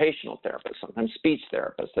or occupational therapists, sometimes speech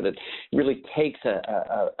therapists, that it really takes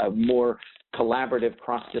a more collaborative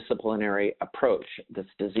cross-disciplinary approach, this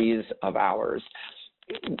disease of ours.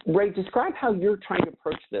 Ray, describe how you're trying to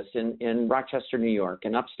approach this in Rochester, New York,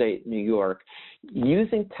 in upstate New York,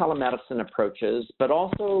 using telemedicine approaches, but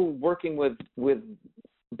also working with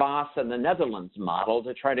Bas and the Netherlands model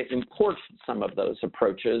to try to import some of those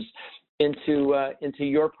approaches into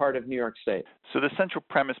your part of New York State. So the central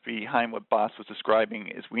premise behind what Bas was describing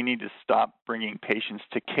is we need to stop bringing patients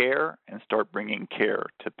to care and start bringing care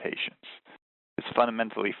to patients. It's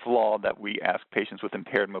fundamentally flawed that we ask patients with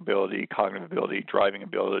impaired mobility, cognitive ability, driving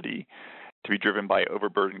ability to be driven by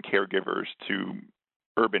overburdened caregivers to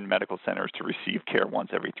urban medical centers to receive care once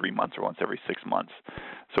every 3 months or once every 6 months.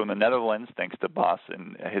 So in the Netherlands, thanks to Bas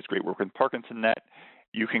and his great work with Parkinson Net,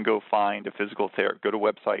 you can go find a physical therapist, go to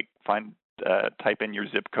a website, type in your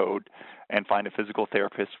zip code, and find a physical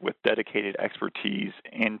therapist with dedicated expertise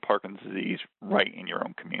in Parkinson's disease right in your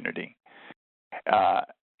own community.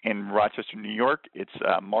 In Rochester, New York, it's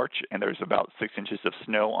March, and there's about 6 inches of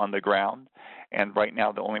snow on the ground. And right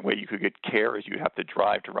now, the only way you could get care is you have to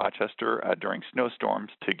drive to Rochester during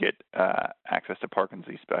snowstorms to get access to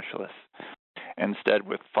Parkinson's specialists. Instead,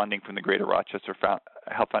 with funding from the Greater Rochester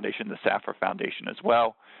Health Foundation, the Safra Foundation as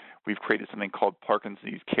well, we've created something called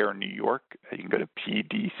Parkinson's Care New York. You can go to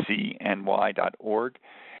pdcny.org.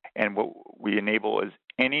 And what we enable is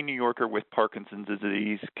any New Yorker with Parkinson's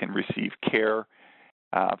disease can receive care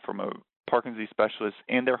from a Parkinson's specialist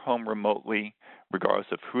in their home remotely,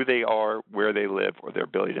 regardless of who they are, where they live, or their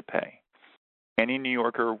ability to pay. Any New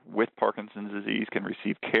Yorker with Parkinson's disease can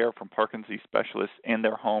receive care from Parkinson's specialists in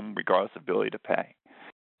their home, regardless of ability to pay.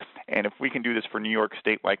 And if we can do this for New York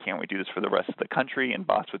State, why can't we do this for the rest of the country? And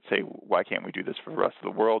Bas would say, why can't we do this for the rest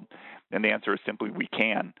of the world? And the answer is simply we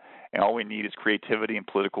can. And all we need is creativity and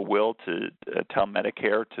political will to tell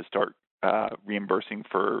Medicare to start reimbursing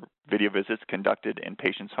for video visits conducted in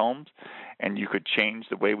patients' homes, and you could change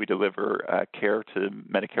the way we deliver care to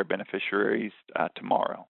Medicare beneficiaries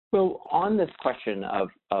tomorrow. Well, on this question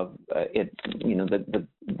of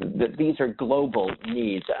these are global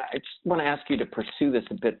needs, I just want to ask you to pursue this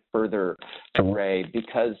a bit further, Ray,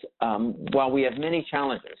 because while we have many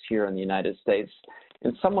challenges here in the United States,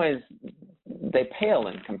 in some ways they pale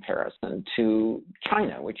in comparison to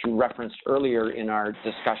China, which you referenced earlier in our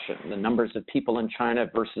discussion, the numbers of people in China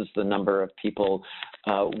versus the number of people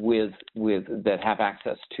that have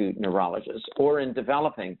access to neurologists, or in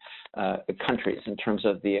developing countries in terms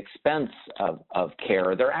of the expense of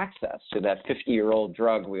care, their access to that 50-year-old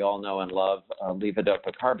drug we all know and love,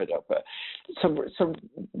 levodopa carbidopa. So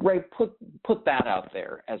Ray, put that out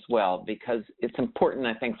there as well, because it's important,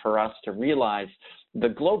 I think, for us to realize the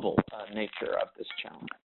global nature of this challenge.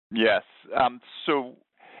 Yes.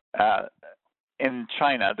 In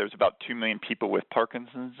China, there's about 2 million people with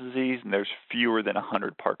Parkinson's disease, and there's fewer than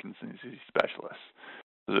 100 Parkinson's disease specialists.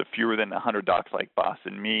 There's fewer than 100 docs like Bas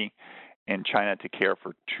and me in China to care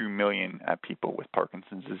for 2 million people with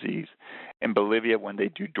Parkinson's disease. In Bolivia, when they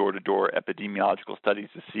do door-to-door epidemiological studies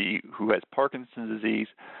to see who has Parkinson's disease,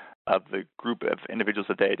 of the group of individuals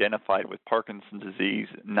that they identified with Parkinson's disease,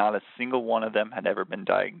 not a single one of them had ever been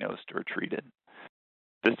diagnosed or treated.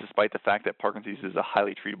 This despite the fact that Parkinson's is a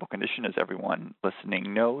highly treatable condition, as everyone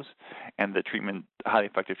listening knows, and the highly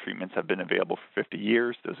effective treatments have been available for 50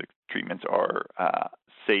 years. Those treatments are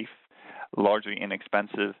safe, largely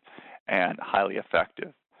inexpensive, and highly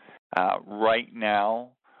effective. Right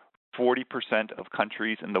now, 40% of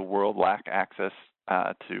countries in the world lack access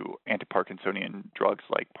to anti-Parkinsonian drugs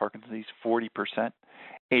like Parkinson's, 40%.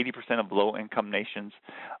 80% of low-income nations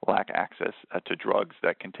lack access to drugs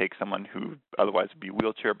that can take someone who otherwise would be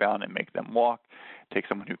wheelchair-bound and make them walk, take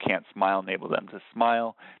someone who can't smile, enable them to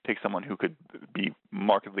smile, take someone who could be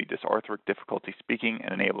markedly dysarthric, difficulty speaking,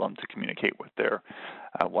 and enable them to communicate with their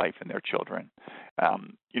wife and their children.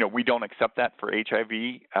 We don't accept that for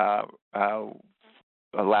HIV.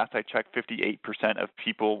 Last I checked, 58% of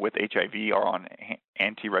people with HIV are on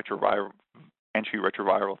antiretroviral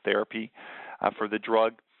therapy for the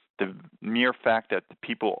drug. the mere fact that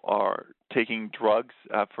people are taking drugs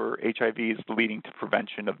for HIV is leading to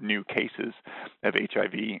prevention of new cases of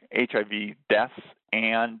HIV deaths,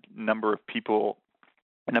 and number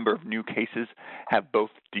of new cases have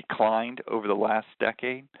both declined over the last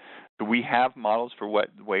decade. So we have models for what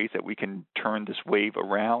ways that we can turn this wave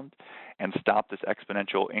around and stop this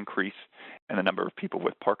exponential increase in the number of people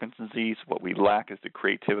with Parkinson's disease. What we lack is the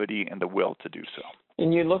creativity and the will to do so.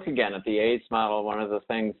 And you look again at the AIDS model, one of the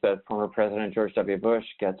things that former President George W. Bush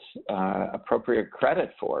gets appropriate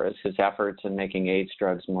credit for is his efforts in making AIDS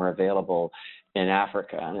drugs more available in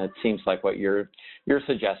Africa. And it seems like what you're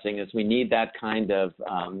suggesting is we need that kind of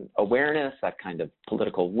awareness, that kind of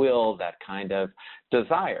political will, that kind of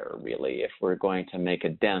desire, really, if we're going to make a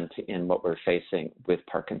dent in what we're facing with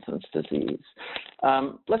Parkinson's disease.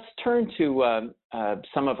 Let's turn to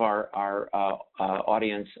some of our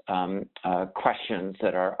audience questions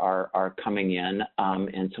that are coming in,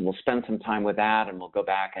 and so we'll spend some time with that, and we'll go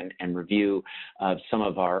back and review some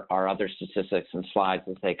of our other statistics and slides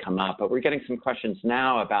as they come up. But we're getting some questions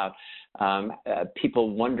now about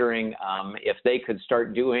people wondering if they could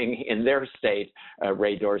start doing in their state,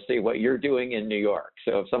 Ray Dorsey, what you're doing in New York.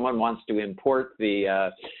 So if someone wants to import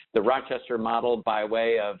the Rochester model by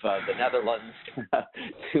way of the Netherlands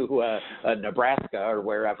to Nebraska or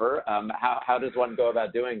wherever, how does one go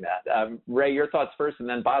about doing that? Ray, your thoughts first, and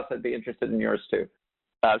then Bas, I'd be interested in yours too.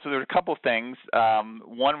 So there's a couple things.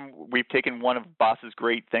 One, we've taken one of Bas's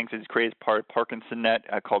great things that he's created as part of Parkinson Net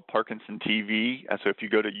called Parkinson TV. So if you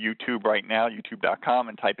go to YouTube right now, youtube.com,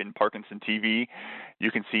 and type in Parkinson TV,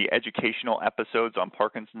 you can see educational episodes on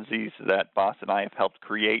Parkinson's disease that Bas and I have helped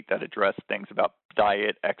create that address things about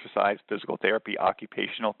diet, exercise, physical therapy,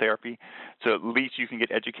 occupational therapy. So at least you can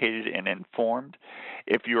get educated and informed.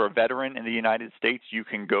 If you're a veteran in the United States, you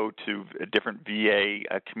can go to different VA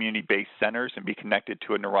community-based centers and be connected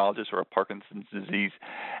to a neurologist or a Parkinson's disease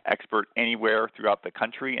expert anywhere throughout the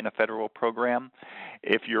country in a federal program.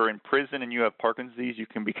 If you're in prison and you have Parkinson's disease, you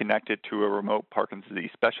can be connected to a remote Parkinson's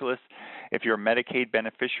disease specialist. If you're a Medicaid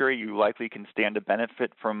beneficiary, you likely can stand to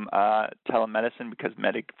benefit from telemedicine because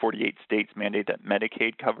 48 states mandate that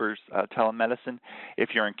Medicaid covers telemedicine.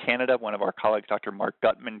 If you're in Canada, one of our colleagues, Dr. Mark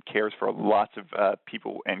Gutman, cares for lots of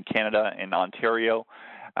people in Canada and Ontario,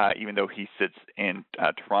 even though he sits in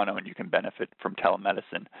Toronto, and you can benefit from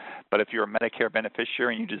telemedicine. But if you're a Medicare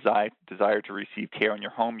beneficiary and you desire to receive care in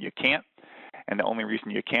your home, you can't. And the only reason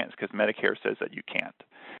you can't is because Medicare says that you can't.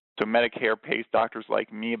 So Medicare pays doctors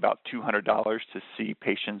like me about $200 to see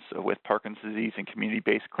patients with Parkinson's disease in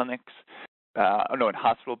community-based clinics. In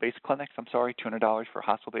hospital-based clinics, $200 for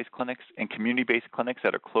hospital-based clinics. In community-based clinics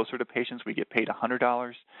that are closer to patients, we get paid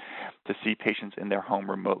 $100. To see patients in their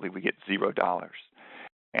home remotely, we get $0.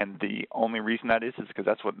 And the only reason that is because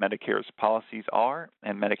that's what Medicare's policies are.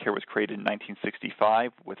 And Medicare was created in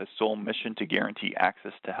 1965 with a sole mission to guarantee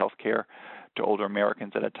access to health care to older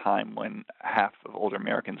Americans at a time when half of older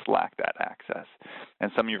Americans lack that access. And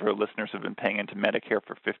some of your listeners have been paying into Medicare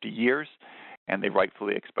for 50 years, and they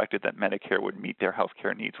rightfully expected that Medicare would meet their health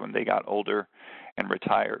care needs when they got older and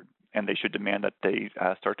retired, and they should demand that they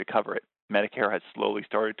start to cover it. Medicare has slowly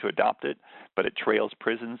started to adopt it, but it trails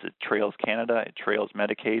prisons, it trails Canada, it trails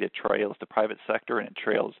Medicaid, it trails the private sector, and it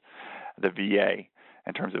trails the VA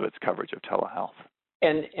in terms of its coverage of telehealth.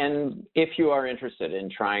 And if you are interested in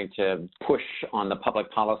trying to push on the public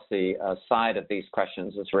policy side of these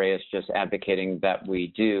questions, as Ray is just advocating that we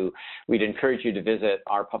do, we'd encourage you to visit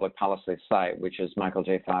our public policy site, which is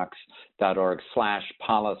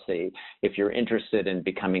michaeljfox.org/policy, if you're interested in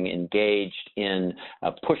becoming engaged in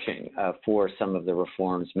pushing for some of the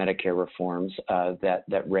reforms, Medicare reforms,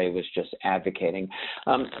 that Ray was just advocating.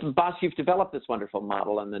 Bas, you've developed this wonderful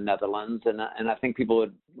model in the Netherlands, and I think people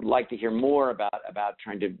would like to hear more about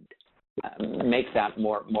trying to make that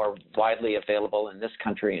more widely available in this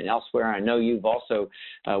country and elsewhere. I know you've also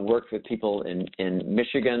worked with people in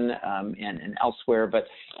Michigan and elsewhere, but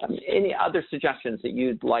any other suggestions that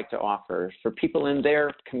you'd like to offer for people in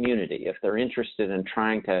their community if they're interested in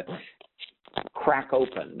trying to crack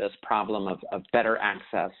open this problem of better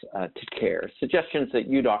access to care? Suggestions that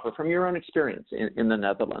you'd offer from your own experience in the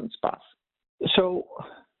Netherlands, Bas. So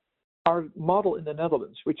our model in the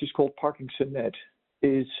Netherlands, which is called Parkinson Net,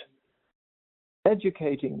 is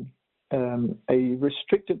educating a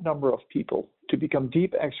restricted number of people to become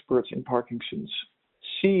deep experts in Parkinson's,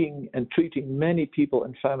 seeing and treating many people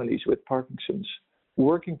and families with Parkinson's,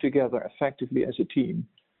 working together effectively as a team,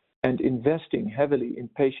 and investing heavily in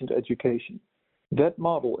patient education. That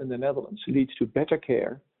model in the Netherlands leads to better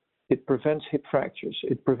care. It prevents hip fractures.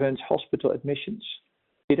 It prevents hospital admissions.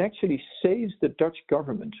 It actually saves the Dutch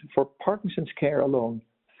government for Parkinson's care alone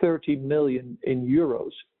 30 million in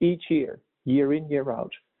euros each year, year in, year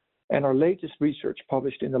out. And our latest research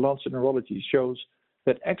published in the Lancet Neurology shows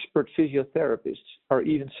that expert physiotherapists are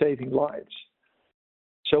even saving lives.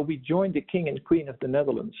 So we joined the King and Queen of the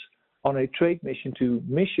Netherlands on a trade mission to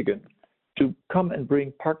Michigan to come and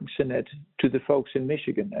bring ParkinsonNet to the folks in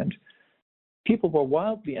Michigan. And people were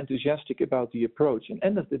wildly enthusiastic about the approach. And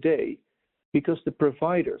end of the day, because the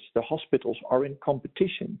providers, the hospitals are in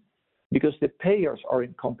competition, because the payers are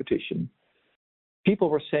in competition, people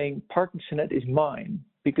were saying ParkinsonNet is mine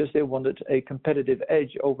because they wanted a competitive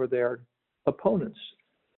edge over their opponents.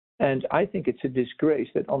 And I think it's a disgrace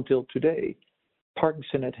that until today,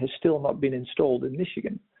 ParkinsonNet has still not been installed in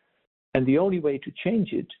Michigan. And the only way to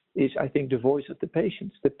change it is, I think, the voice of the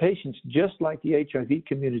patients. The patients, just like the HIV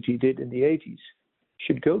community did in the 80s,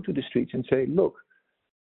 should go to the streets and say, look,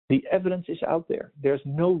 the evidence is out there. There's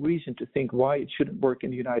no reason to think why it shouldn't work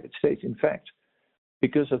in the United States. In fact,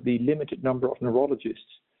 because of the limited number of neurologists,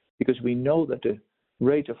 because we know that the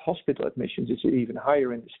rate of hospital admissions is even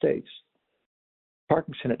higher in the States,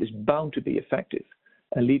 ParkinsonNet is bound to be effective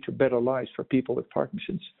and lead to better lives for people with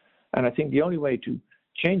Parkinson's. And I think the only way to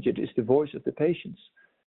change it is the voice of the patients,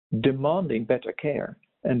 demanding better care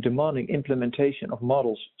and demanding implementation of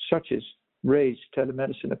models such as Ray's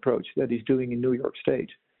telemedicine approach that he's doing in New York State,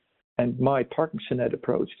 and my ParkinsonNet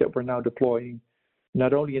approach that we're now deploying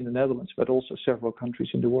not only in the Netherlands, but also several countries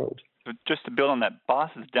in the world. So just to build on that, Bas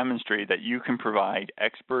has demonstrated that you can provide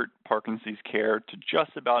expert Parkinson's care to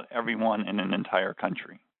just about everyone in an entire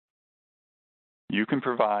country. You can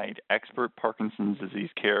provide expert Parkinson's disease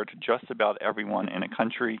care to just about everyone in a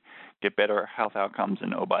country, get better health outcomes,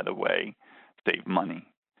 and, oh, by the way, save money.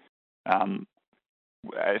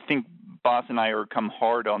 I think Bas and I are come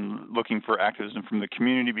hard on looking for activism from the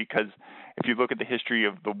community because if you look at the history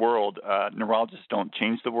of the world, neurologists don't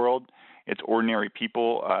change the world. It's ordinary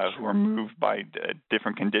people who are moved by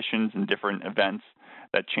different conditions and different events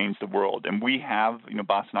that change the world. And we have,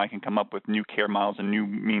 Bas and I can come up with new care models and new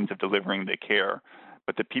means of delivering the care.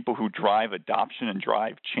 But the people who drive adoption and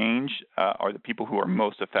drive change are the people who are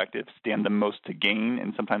most effective, stand the most to gain,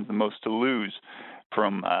 and sometimes the most to lose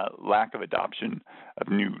from lack of adoption of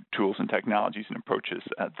new tools and technologies and approaches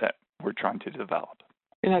that we're trying to develop.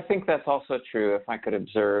 And I think that's also true, if I could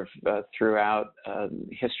observe throughout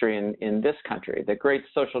history in this country, that great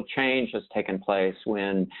social change has taken place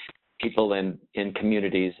when people in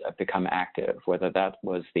communities have become active, whether that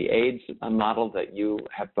was the AIDS model that you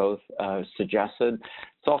have both suggested.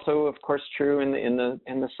 It's also, of course, true in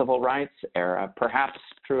the civil rights era, perhaps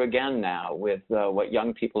true again now with what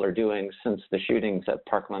young people are doing since the shootings at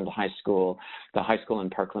Parkland High School, the high school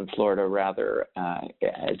in Parkland, Florida, rather,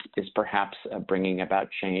 is perhaps bringing about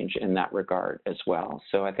change in that regard as well.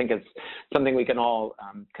 So I think it's something we can all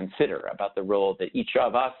consider about the role that each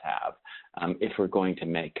of us have if we're going to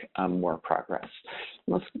make more progress.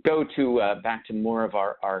 Let's go to back to more of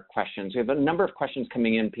our questions. We have a number of questions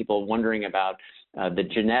coming in, people wondering about the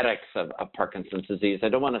genetics of Parkinson's disease. I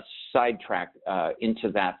don't want to sidetrack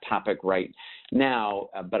into that topic right now,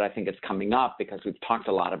 but I think it's coming up because we've talked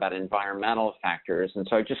a lot about environmental factors. And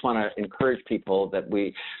so I just want to encourage people that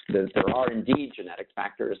there are indeed genetic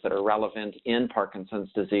factors that are relevant in Parkinson's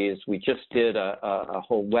disease. We just did a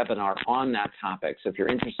whole webinar on that topic. So if you're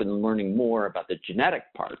interested in learning more about the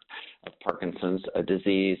genetic part of Parkinson's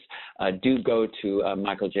disease, do go to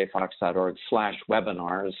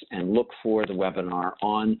michaeljfox.org/webinars and look for the webinar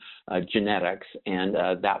on genetics, and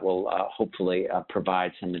that will hopefully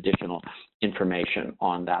provide some additional information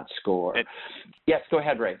on that score. Yes, go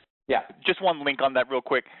ahead, Ray. Yeah. Just one link on that real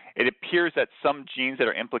quick. It appears that some genes that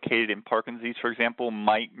are implicated in Parkinson's disease, for example,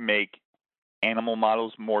 might make animal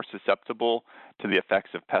models more susceptible to the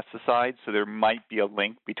effects of pesticides. So there might be a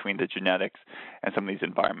link between the genetics and some of these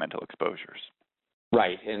environmental exposures.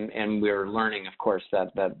 Right, and we're learning, of course,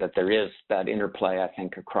 that there is that interplay, I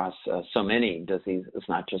think, across so many diseases,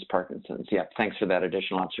 not just Parkinson's. Yeah, thanks for that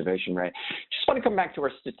additional observation, Ray. Just want to come back to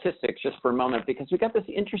our statistics just for a moment, because we got this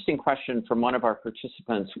interesting question from one of our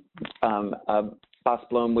participants, Bas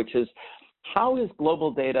Bloem, which is, how is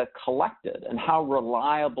global data collected, and how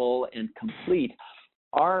reliable and complete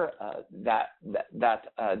are that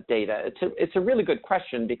data? It's a really good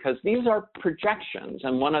question, because these are projections,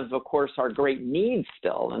 and one of course, our great needs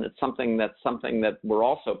still, and it's something that we're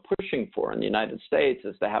also pushing for in the United States,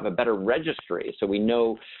 is to have a better registry so we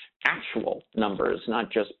know actual numbers,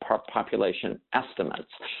 not just population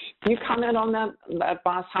estimates. Can you comment on that,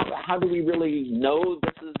 Bas? How do we really know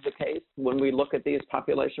this is the case when we look at these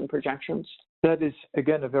population projections? That is,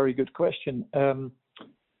 again, a very good question.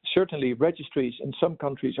 certainly registries in some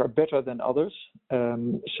countries are better than others.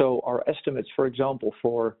 So our estimates, for example,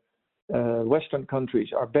 for Western countries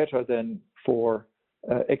are better than for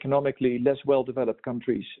economically less well-developed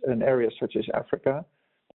countries in areas such as Africa.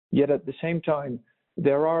 Yet at the same time,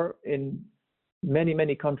 there are in many,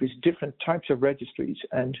 many countries different types of registries,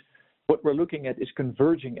 and what we're looking at is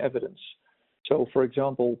converging evidence. So, for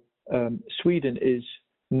example, Sweden is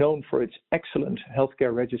known for its excellent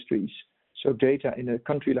healthcare registries. So data in a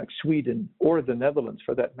country like Sweden or the Netherlands,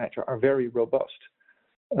 for that matter, are very robust.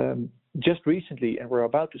 Just recently, and we're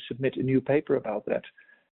about to submit a new paper about that,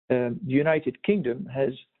 the United Kingdom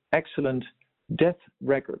has excellent death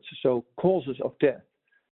records, so causes of death.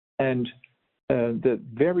 And the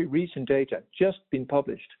very recent data just been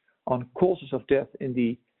published on causes of death in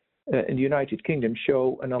the United Kingdom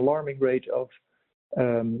show an alarming rate of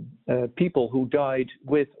people who died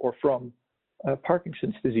with or from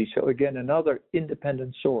Parkinson's disease. So again, another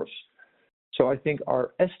independent source. So I think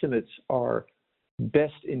our estimates are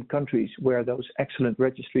best in countries where those excellent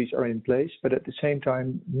registries are in place, but at the same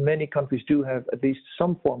time, many countries do have at least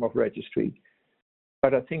some form of registry.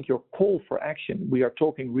 But I think your call for action, we are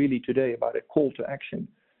talking really today about a call to action,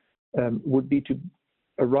 would be to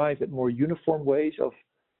arrive at more uniform ways of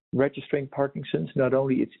registering Parkinson's, not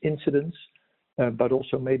only its incidence, but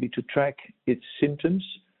also maybe to track its symptoms.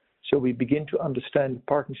 So we begin to understand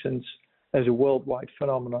Parkinson's as a worldwide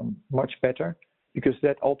phenomenon much better, because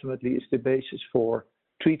that ultimately is the basis for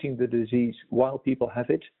treating the disease while people have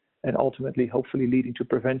it, and ultimately, hopefully, leading to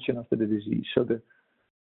prevention of the disease. So the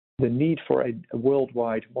need for a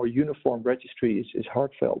worldwide, more uniform registry is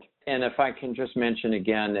heartfelt. And if I can just mention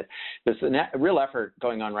again that there's a real effort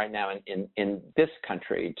going on right now in this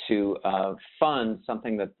country to fund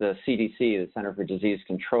something that the CDC, the Center for Disease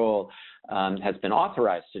Control, has been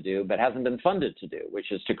authorized to do, but hasn't been funded to do,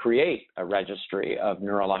 which is to create a registry of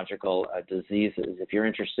neurological diseases. If you're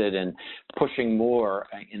interested in pushing more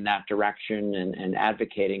in that direction and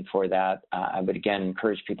advocating for that, I would again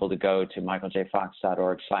encourage people to go to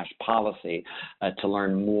michaeljfox.org/policy to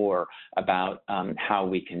learn more about how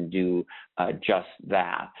we can do just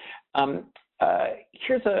that.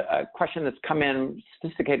 Here's a question that's come in,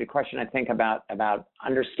 sophisticated question, I think, about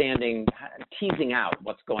understanding, teasing out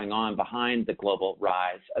what's going on behind the global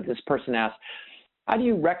rise. This person asks, how do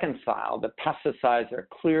you reconcile that pesticides are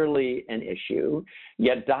clearly an issue,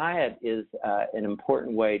 yet diet is an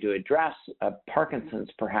important way to address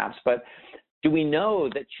Parkinson's perhaps, but do we know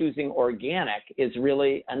that choosing organic is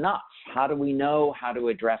really enough? How do we know how to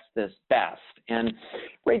address this best? And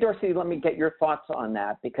Ray Dorsey, let me get your thoughts on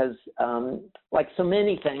that, because like so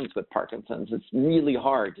many things with Parkinson's, it's really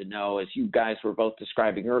hard to know, as you guys were both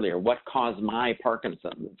describing earlier, what caused my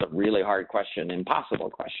Parkinson's. It's a really hard question,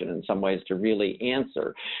 impossible question in some ways to really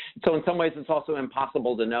answer. So in some ways, it's also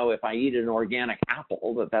impossible to know if I eat an organic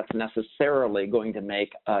apple that that's necessarily going to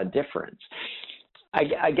make a difference.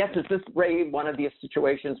 I guess, is this, Ray, one of these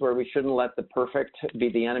situations where we shouldn't let the perfect be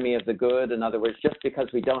the enemy of the good? In other words, just because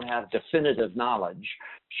we don't have definitive knowledge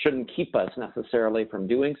shouldn't keep us necessarily from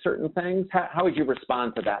doing certain things? How would you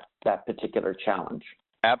respond to that particular challenge?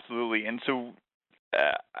 Absolutely. And so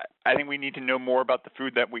I think we need to know more about the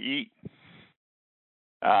food that we eat.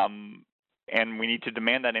 And we need to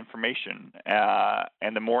demand that information.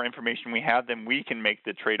 And the more information we have, then we can make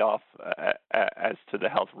the trade-off as to the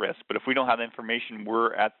health risk. But if we don't have the information,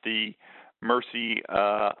 we're at the mercy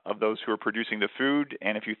of those who are producing the food.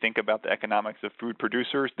 And if you think about the economics of food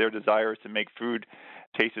producers, their desire is to make food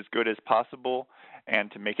taste as good as possible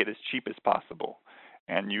and to make it as cheap as possible.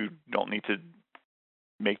 And you don't need to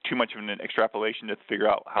make too much of an extrapolation to figure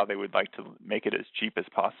out how they would like to make it as cheap as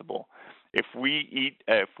possible. If we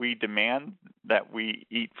demand that we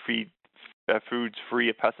eat foods free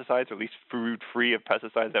of pesticides, or at least food free of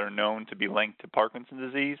pesticides that are known to be linked to Parkinson's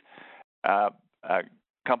disease,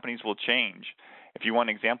 companies will change. If you want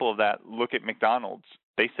an example of that, look at McDonald's.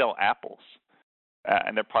 They sell apples,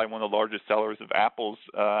 and they're probably one of the largest sellers of apples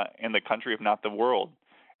in the country, if not the world.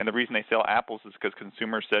 And the reason they sell apples is because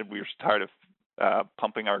consumers said we were tired of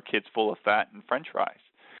pumping our kids full of fat and French fries.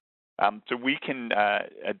 So we can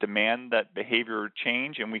demand that behavior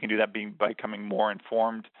change, and we can do that by becoming more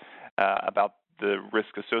informed about the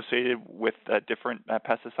risk associated with different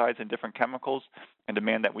pesticides and different chemicals, and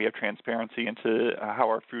demand that we have transparency into how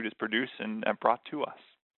our food is produced and brought to us.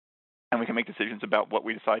 And we can make decisions about what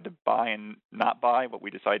we decide to buy and not buy, what we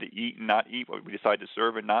decide to eat and not eat, what we decide to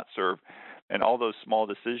serve and not serve. And all those small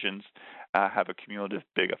decisions have a cumulative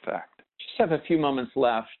big effect. Just have a few moments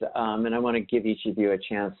left, and I want to give each of you a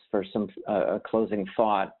chance for some closing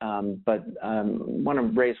thought. But I want to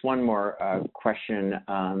raise one more question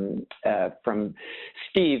from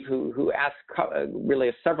Steve, who asked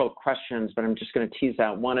really several questions, but I'm just going to tease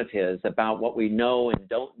out one of his about what we know and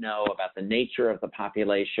don't know about the nature of the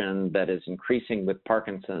population that is increasing with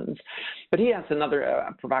Parkinson's. But he asks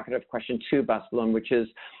another provocative question too, Bas Bloem, which is,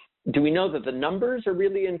 do we know that the numbers are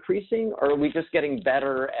really increasing, or are we just getting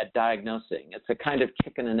better at diagnosing? It's a kind of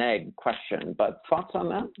chicken and egg question, but thoughts on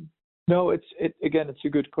that? No, it's a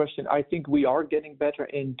good question. I think we are getting better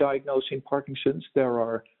in diagnosing Parkinson's. There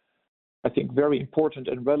are, I think, very important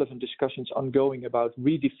and relevant discussions ongoing about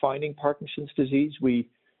redefining Parkinson's disease.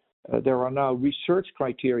 There are now research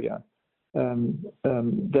criteria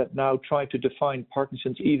that now try to define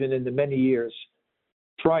Parkinson's even in the many years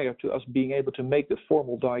prior to us being able to make the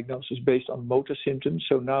formal diagnosis based on motor symptoms.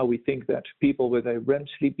 So now we think that people with a REM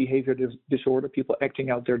sleep behavior disorder, people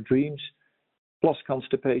acting out their dreams, plus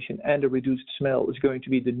constipation and a reduced smell is going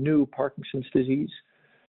to be the new Parkinson's disease,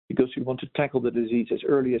 because we want to tackle the disease as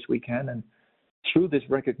early as we can. And through this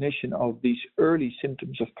recognition of these early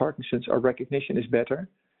symptoms of Parkinson's, our recognition is better.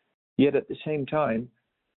 Yet at the same time,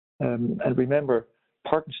 and remember,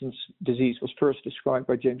 Parkinson's disease was first described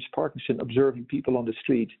by James Parkinson observing people on the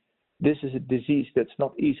street. This is a disease that's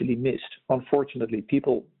not easily missed. Unfortunately,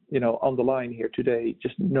 people, on the line here today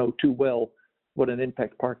just know too well what an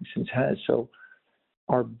impact Parkinson's has. So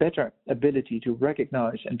our better ability to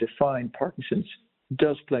recognize and define Parkinson's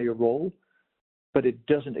does play a role, but it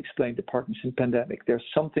doesn't explain the Parkinson pandemic. There's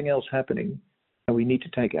something else happening, and we need to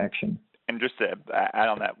take action. And just to add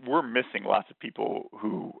on that, we're missing lots of people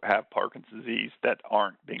who have Parkinson's disease that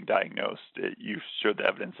aren't being diagnosed. You showed the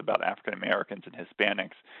evidence about African Americans and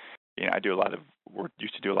Hispanics. I used to do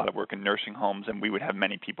a lot of work in nursing homes, and we would have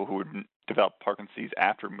many people who would develop Parkinson's disease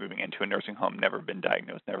after moving into a nursing home, never been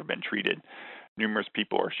diagnosed, never been treated. Numerous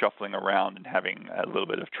people are shuffling around and having a little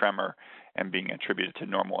bit of tremor and being attributed to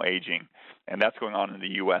normal aging. And that's going on in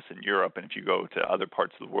the U.S. and Europe. And if you go to other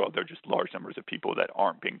parts of the world, there are just large numbers of people that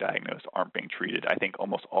aren't being diagnosed, aren't being treated. I think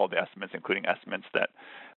almost all the estimates, including estimates that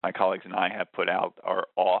my colleagues and I have put out, are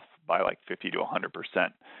off by like 50 to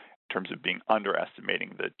 100%. In terms of being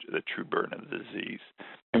underestimating the true burden of the disease,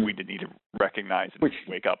 and we need to recognize and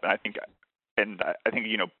wake up. And I think,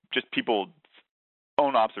 just people's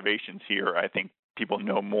own observations here. I think people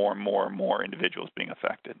know more and more and more individuals being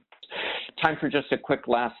affected. Time for just a quick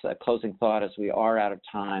last closing thought, as we are out of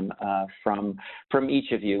time, from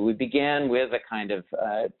each of you. We began with a kind of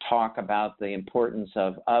talk about the importance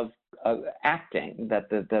of acting, that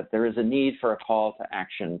there is a need for a call to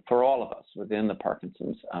action for all of us within the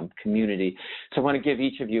Parkinson's community. So I want to give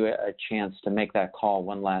each of you a chance to make that call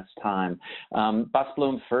one last time. Bas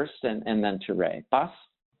Bloem first, and then to Ray. Bas?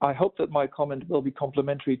 I hope that my comment will be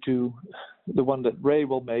complementary to the one that Ray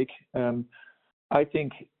will make. I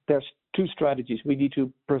think there's two strategies. We need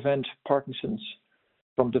to prevent Parkinson's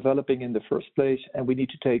from developing in the first place, and we need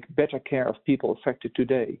to take better care of people affected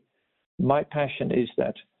today. My passion is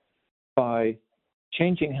that by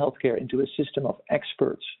changing healthcare into a system of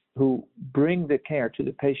experts who bring the care to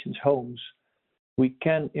the patients' homes, we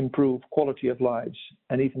can improve quality of lives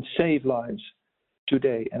and even save lives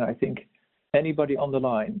today. And I think anybody on the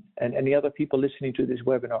line and any other people listening to this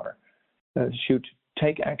webinar should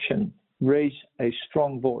take action, raise a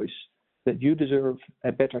strong voice that you deserve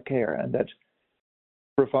a better care, and that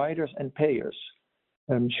providers and payers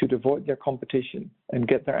should avoid their competition and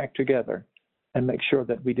get their act together and make sure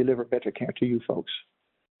that we deliver better care to you folks.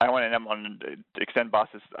 I want to extend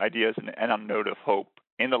Bas's ideas and end on a note of hope.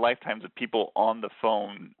 In the lifetimes of people on the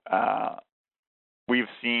phone, we've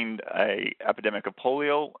seen an epidemic of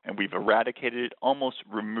polio, and we've eradicated it, almost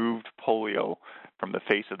removed polio from the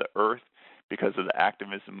face of the earth because of the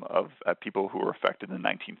activism of people who were affected in the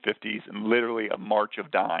 1950s, and literally a march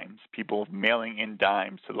of dimes, people mailing in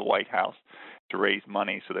dimes to the White House to raise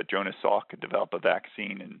money so that Jonas Salk could develop a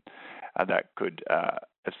vaccine and that could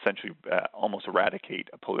essentially almost eradicate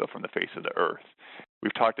polio from the face of the earth.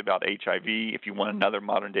 We've talked about HIV. If you want another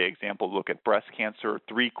modern-day example, look at breast cancer.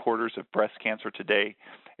 3/4 of breast cancer today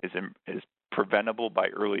is preventable by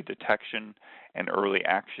early detection and early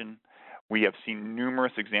action. We have seen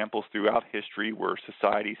numerous examples throughout history where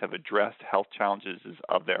societies have addressed health challenges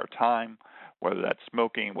of their time, whether that's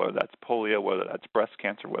smoking, whether that's polio, whether that's breast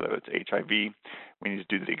cancer, whether it's HIV. We need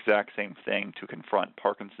to do the exact same thing to confront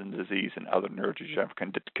Parkinson's disease and other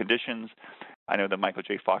neurodegenerative conditions. I know the Michael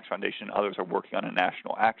J. Fox Foundation and others are working on a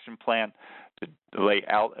national action plan to lay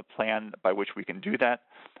out a plan by which we can do that.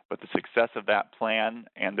 But the success of that plan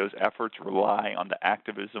and those efforts rely on the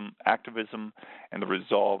activism and the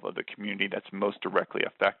resolve of the community that's most directly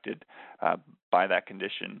affected by that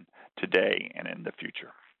condition today and in the future.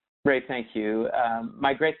 Great, thank you.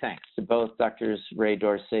 My great thanks to both Drs. Ray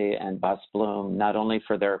Dorsey and Bas Bloem, not only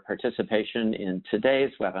for their participation in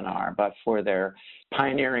today's webinar, but for their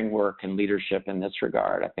pioneering work and leadership in this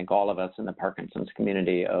regard. I think all of us in the Parkinson's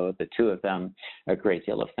community owe the two of them a great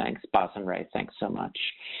deal of thanks. Bas and Ray, thanks so much.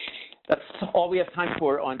 That's all we have time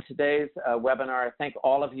for on today's webinar. I thank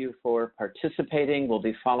all of you for participating. We'll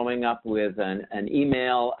be following up with an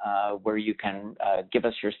email where you can give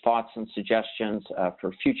us your thoughts and suggestions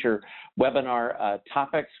for future webinar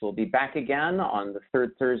topics. We'll be back again on the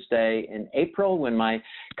third Thursday in April when my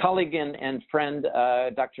colleague and friend,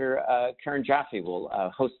 Dr. Karen Jaffe, will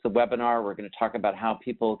host the webinar. We're going to talk about how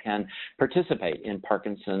people can participate in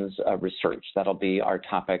Parkinson's research. That'll be our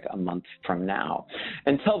topic a month from now.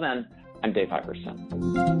 Until then, I'm Dave Iverson.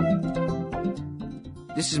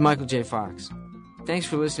 This is Michael J. Fox. Thanks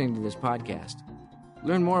for listening to this podcast.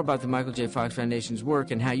 Learn more about the Michael J. Fox Foundation's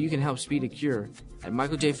work and how you can help speed a cure at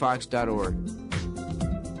michaeljfox.org.